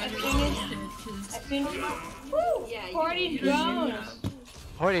 soon as party drones.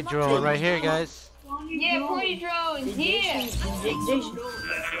 Party drone right here, guys. Yeah, party drones. Yeah. Jason.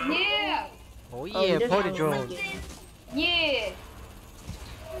 Yeah. Oh Oh, yeah, this party one. drone. Yeah.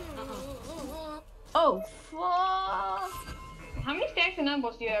 Oh, fuck. How many stacks of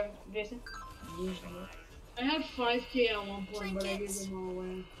numbers do you have, Jason? I had 5K at one point, but I gave them all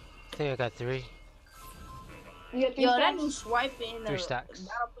away. I think I got 3. You got 3 Yo, that stacks? new swiping in the 3 stacks.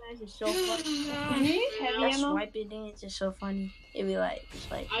 battle pass is so funny. Can you use heavy That ammo? swiping thing is just so funny. It be like, it's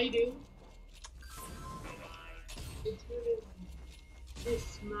like, I do. It's really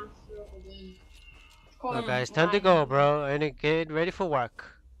this master of them. Well, guys, time to go, bro. And get ready for work.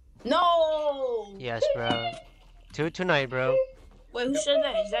 no! Yes, bro. 2 tonight, bro. Wait, who said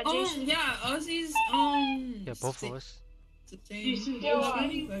that? Is that Oh Jason? yeah, Aussie's Yeah, both of us. Jason, Yo,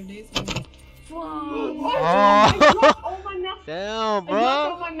 Jason. 5 days ago. Oh. Oh my mouth. Damn, I dropped bro.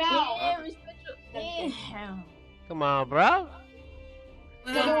 on my mouth. Damn, respect your... Damn. Come on, bro.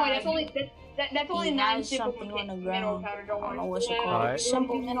 No, don't worry, that's only He 9 has simple something on the mineral ground. powder. I Don't don't know worry. what's it called. Alright.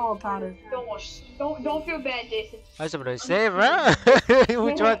 Simple mineral powder. Don't worry. Don't feel bad, Jason. I was about to say, bro.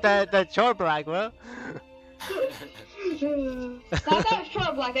 We dropped that char black, bro. Now if that was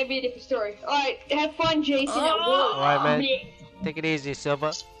Trump Black, that'd be a different story. Alright, have fun, Jason. At work. Alright, man. Take it easy,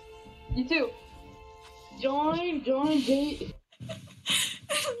 Silva. You too. Join, Jay. Look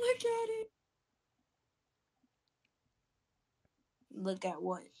at it. Look at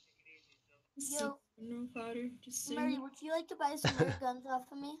what? Yo, No powder. Just Murray, saying. would you like to buy some more guns off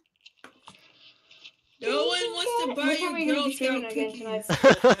of me? No one wants to buy What time are you your gonna Girl be streaming Scout again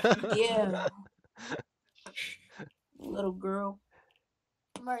cookies. tonight? Yeah. Little girl.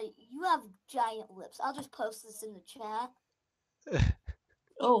 Murray, you have giant lips. I'll just post this in the chat.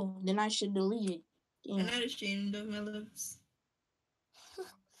 Oh, then I should delete it. I'm Damn. not ashamed of my lips.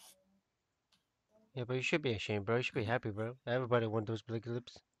 Yeah, but you should be ashamed, bro. You should be happy, bro. Everybody want those big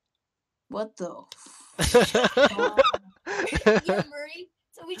lips. What the? Yeah, Murray.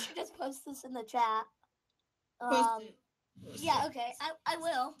 So we should just post this in the chat. Post it. Post Yeah, it. okay. I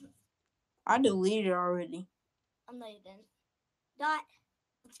will. I deleted it already. No, you didn't. Dot.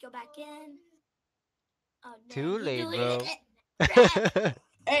 Let's go back in. Oh, Too dang, late, you bro. deleted it.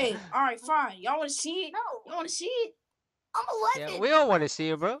 Hey, alright, fine. Y'all wanna see it? No, Y'all wanna see it? I'm Yeah, 11. we all want to see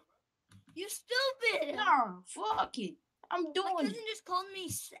it, bro. You stupid. Nah, fuck it. I'm My doing cousin it. just called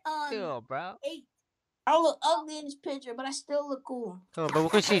me Yo, bro. 8. I look ugly in this picture, but I still look cool. Come on, but we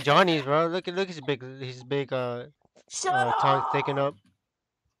can see Johnny's, bro. Look his big Shut tongue up! sticking up.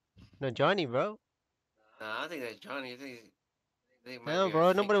 No, Johnny, bro. Nah, I think that's Johnny. I think it might No, be a bro.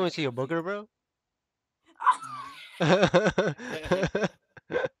 fake Nobody want to see your picture. booger, bro.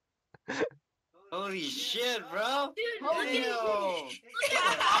 Holy shit, bro! Dude, Damn! look at it.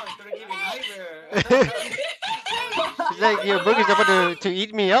 It's gonna give me nightmare. It's like your booger's about to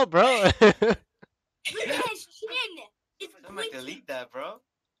eat me up, bro. Look at his chin. It's I'm gonna glitching. delete that, bro.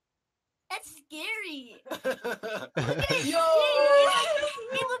 That's scary. Yo! Look at his chin.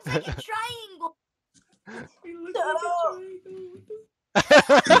 It looks like a triangle.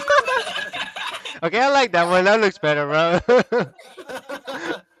 Okay, I like that one. That looks better, bro.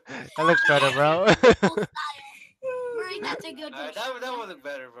 That looks better, bro. Murray, that's a good Alright, picture. that one look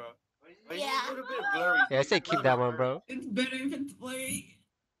better, bro. But Yeah. it's a little bit blurry. Yeah, I say keep that one, bro. It's better if it's blurry.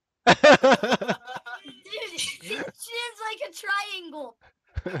 Dude, his chin's like a triangle.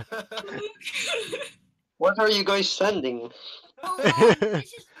 What are you guys sending? Oh,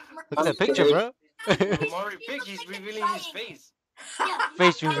 this is Look at that picture, bro. Mario Pig, he's revealing his face. Yeah,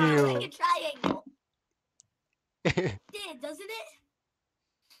 Face it looks reveal. like a triangle. Yeah, doesn't it?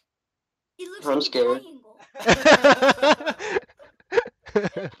 It looks I'm like scared. a triangle.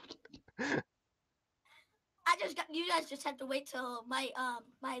 You guys just have to wait till my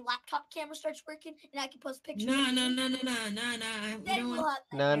laptop camera starts working and I can post pictures. Nah. of We you. don't Then we'll want.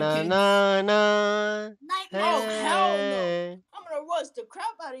 have Na that. na na na. Nightmare. Oh, hell no. Hey. I'm gonna roast the crap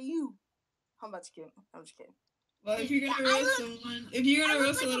out of you. I'm about to kidding. I'm just kidding. Well, if you're gonna Yeah, I roast look- someone, if you're I gonna look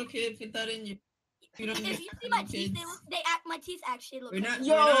roast a like little kid, put that in you. You don't If need you see my little teeth, kids. my teeth actually look We're like not-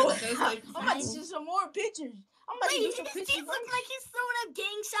 Yo, we're not those type of I'm about to people. see some more pictures. I'm about to Wait, do his some teeth pictures. look like he's throwing up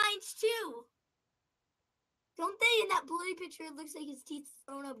gang signs too. Don't they? In that blurry picture, it looks like his teeth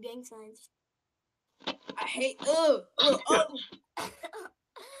throwing up gang signs. I hate. Look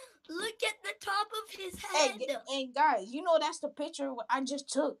at the top of his head. Hey, guys, you know that's the picture I just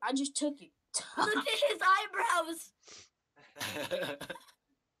took. I just took it. Look at his eyebrows.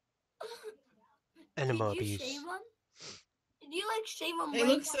 Animal Did you abuse. shave them? Did you shave them? They right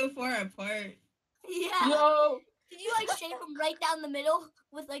look down? so far apart. Yeah. Yo. Did you shave them right down the middle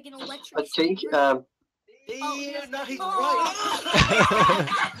with an electric? I think shaver? Yeah, now he's Oh.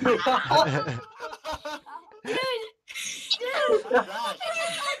 Dude, look at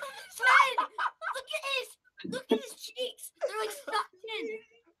his head. Look at his cheeks. They're like sucked in.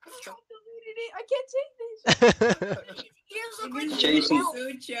 I can't take this. His ears look like Jason. milk. So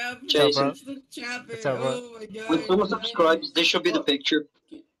chapper. Jason. So chapper. What's up, bro? Oh my god. With someone subscribes, this should be the picture.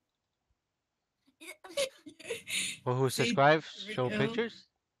 Well, who subscribes? Show Yeah. pictures?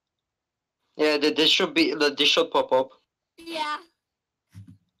 Yeah, this should be. This should pop up. Yeah.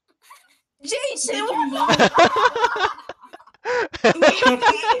 Jason, Your what mom- Jason,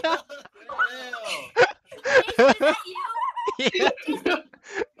 is that you? Yeah.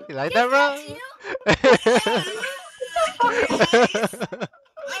 You like that, bro?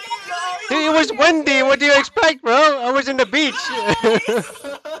 Dude, it was windy. What do you expect, bro? I was in the beach.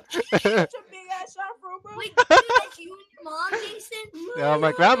 Such a big ass afro, bro. Wait, dude, that's you and your mom, Jason? Yeah,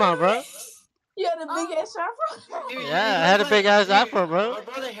 my grandma, bro. You had a big ass afro. Dude, Yeah, you I had a look big ass dude, afro, bro. My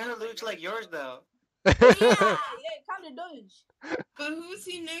brother hair looks like yours now. Yeah, it kind of does. But who's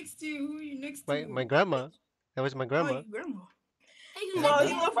he next to? Who are you next to? My grandma. That was my Oh, grandma. your grandma. Hey, who's No, that?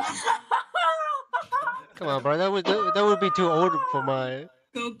 you look. Come on, bro. That would be too old for my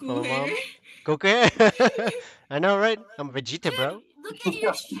Goku mom. hair. Goku hair. I know, right? I'm Vegeta, bro. Dude, look at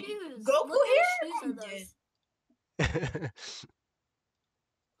your shoes. Goku What kind hair? of shoes are those?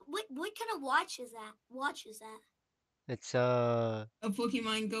 What kind of watch is that? It's A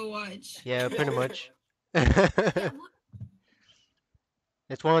Pokemon Go watch. yeah, pretty much. Yeah,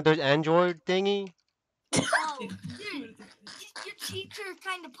 It's one of those Android thingy. oh, dude, your cheeks are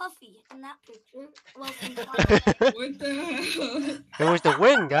kind of puffy in that picture. Well, in Fortnite. What the hell? It was the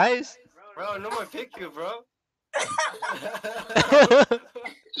wind, guys. Bro, no more picture, bro.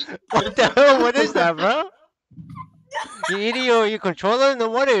 What the hell? What is that, bro? You eating your controller? No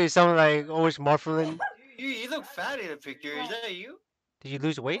wonder you sound like always muffling. You look fat in the picture. Is that you? Did you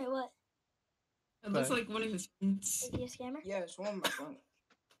lose weight? Wait, what? It looks like one of his friends. Is he a scammer? Yeah, it's one of my friends.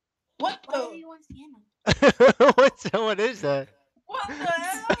 What Why do the? you want to scam him? What is that? What the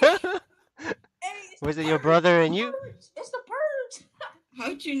hell? Hey, it's Was the it your birds. brother and It's you? the birds. It's the birds.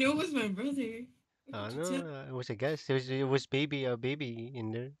 How'd you know it was my brother? I don't know. It was a guess. It was a baby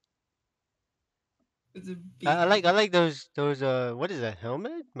in there. It was a I baby. like those what is that,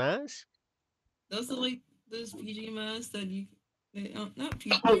 helmet mask? Those are like those PG masks that you not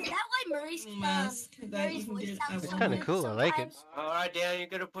PG. Is that why Murray's mask that you Murray's can voice get sounds at so It's kind of weird cool. I like it. sometimes? Alright, Dan, you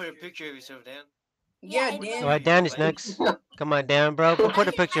gotta put a picture of yourself, Dan. Yeah, it Dan. All right, Dan is next. Come on, Dan, bro. Put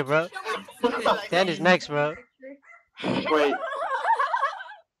a picture, bro. Dan is next, bro. Wait.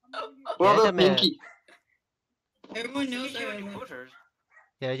 Yeah, What the about man. Pinky? Everyone knows She already that. put hers.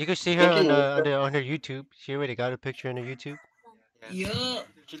 Yeah, you can see her Pinky. on her YouTube. She already got a picture on her YouTube. Yeah. Yup.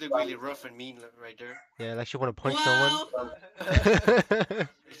 She looked really rough and mean right there. Yeah, like she want to punch Wow.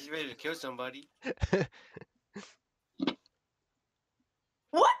 She's ready to kill somebody.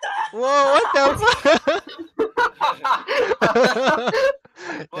 What the? Whoa, what the fuck?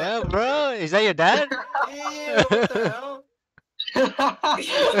 Yeah, bro. Is that your dad? Yeah, what the hell?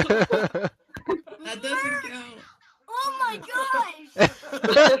 That doesn't count. Oh my gosh!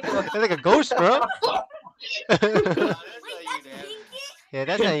 That's like a ghost, bro. Wait, that's Pinky? Yeah,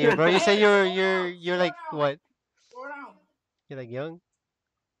 that's not you, bro. You say you're like what? You're like young?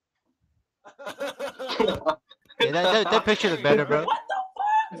 Yeah, that picture look better, bro. What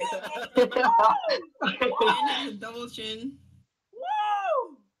the And a double chin.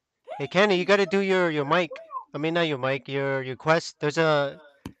 Whoa! Hey, Kenny, you gotta do your mic. I mean, not your mic. Your quest. There's a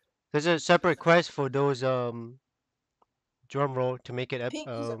separate quest for those drum roll to make it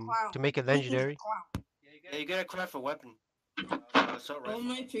Pinky's a clown. to make it Pinky's a legendary. clown. Yeah, you gotta craft a weapon. Assault All rifle.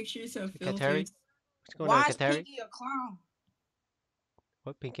 my pictures have Katari? filters. What's going on, Why is Katari? Pinky a clown?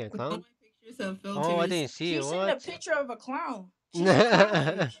 What, Pinky and All Clown? my pictures have filters. Oh, I didn't see She it. sent a What? picture of a clown. She's a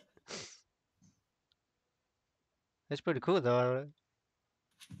clownfish. That's pretty cool, though.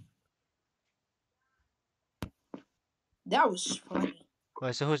 That was funny.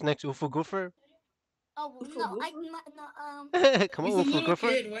 Alright, so who's next? Ufu Goofer? Oh no, Come on, He's a Ufu little Goofer.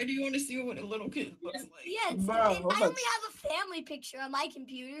 kid. Why do you want to see what a little kid looks like? yeah, Bro, I only have a family picture on my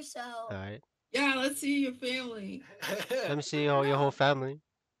computer, so. Alright. Yeah, let's see your family. Let me see your whole family.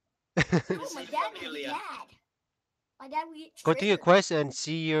 No, my dad and my dad. My dad we get Go to your triggered. quest and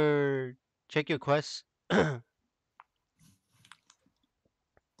see check your quests. Dude,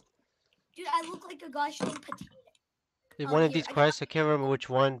 I look like a gosh dang potato. One of these quests, I can't remember which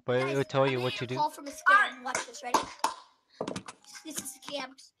one, but Guys, it'll tell I'm you what getting to a do. call from a scam. Watch this, ready? This is a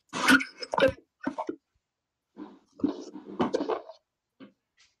scam.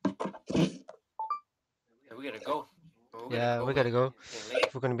 Yeah, we gotta go. Yeah, we gotta go.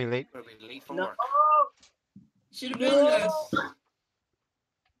 If we're gonna be late. We're gonna be late for work. Should have been us.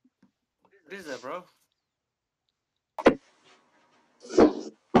 What is that, bro?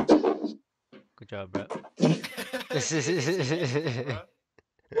 Good job, bro.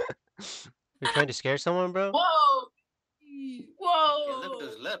 You're trying to scare someone, bro? Whoa! Yeah, Whoa! look at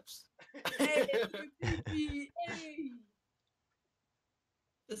those lips. Hey.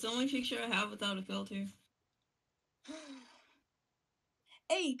 That's the only picture I have without a filter.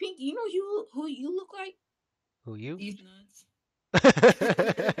 Hey, Pinky, you know who you look like? Who, you? He's nuts.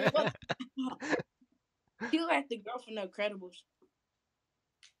 You look like the girl from The Incredibles.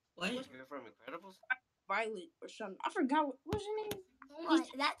 What? You're from Incredibles? Violet or something. I forgot what's her name. Oh,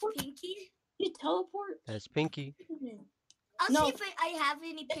 that's Pinky. You teleport? That's Pinky. I'll No. see if I have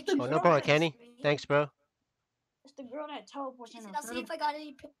any pictures. Oh, no problem, Kenny. Thanks, bro. It's the girl that teleports in I'll see if I got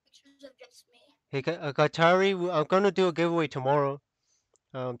any pictures of just me. Hey, Katari, I'm gonna do a giveaway tomorrow.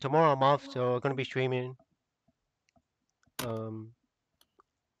 Tomorrow I'm off, so I'm gonna be streaming. The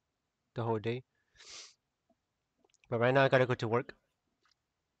whole day. But right now I gotta go to work.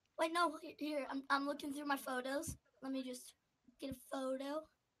 Wait, no, here. I'm looking through my photos. Let me just get a photo.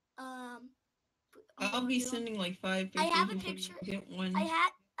 I'll be sending like 5 I pictures. have a before you picture. Get one. I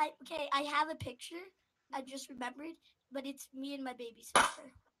have a picture. I just remembered, but it's me and my baby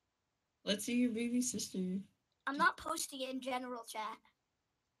sister. Let's see your baby sister. I'm not posting it in general chat.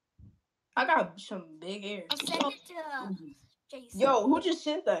 I got some big ears. I'll send it to Jason. Yo, who just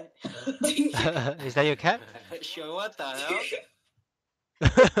sent that? Is that your cat? Sure, what the hell?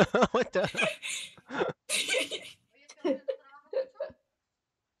 What the?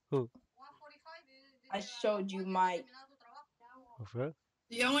 Who? I showed you my. Oh, for real?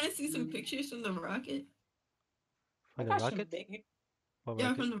 Do y'all want to see some pictures from the rocket? From I the got some rocket? big hair. What Yeah,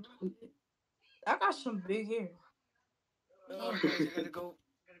 rocket? from the rocket. I got some big hair. Oh, guys, I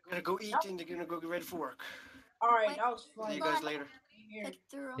gotta go eat and they're gonna go get ready for work. Alright, that was See fun. you guys later.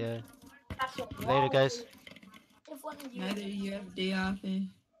 Yeah. Later, guys. Neither you have a day off,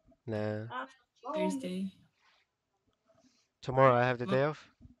 Nah. Thursday. Tomorrow I have the day off.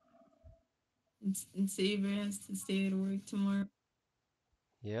 And Saber has to stay at work tomorrow.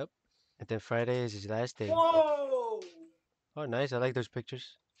 Yep. And then Friday is his last day. Whoa! Oh, nice. I like those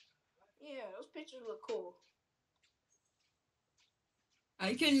pictures. Yeah, those pictures look cool.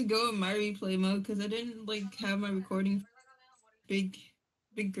 I can go in my replay mode because I didn't like have my recording big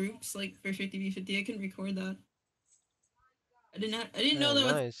groups like for 50v50. I can record that. I didn't know that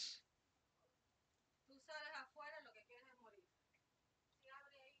was Nice.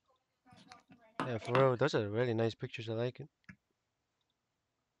 Yeah, for real, those are really nice pictures. I like it.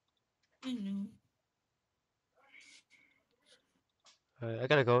 I know. I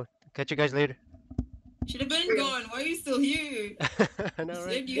gotta go. Catch you guys later. Should have been gone. Why are you still here? I know, You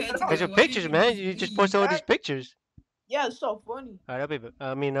right? said you had to There's go. your Why did pictures, you man. just You just leave? post all these pictures. Yeah, it's so funny. All right,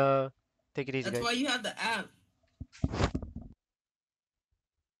 take it easy, That's guys. why you have the app.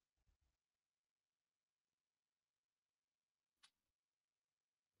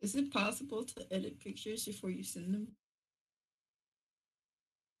 Is it possible to edit pictures before you send them?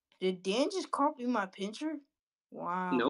 Did Dan just copy my picture? Wow. No.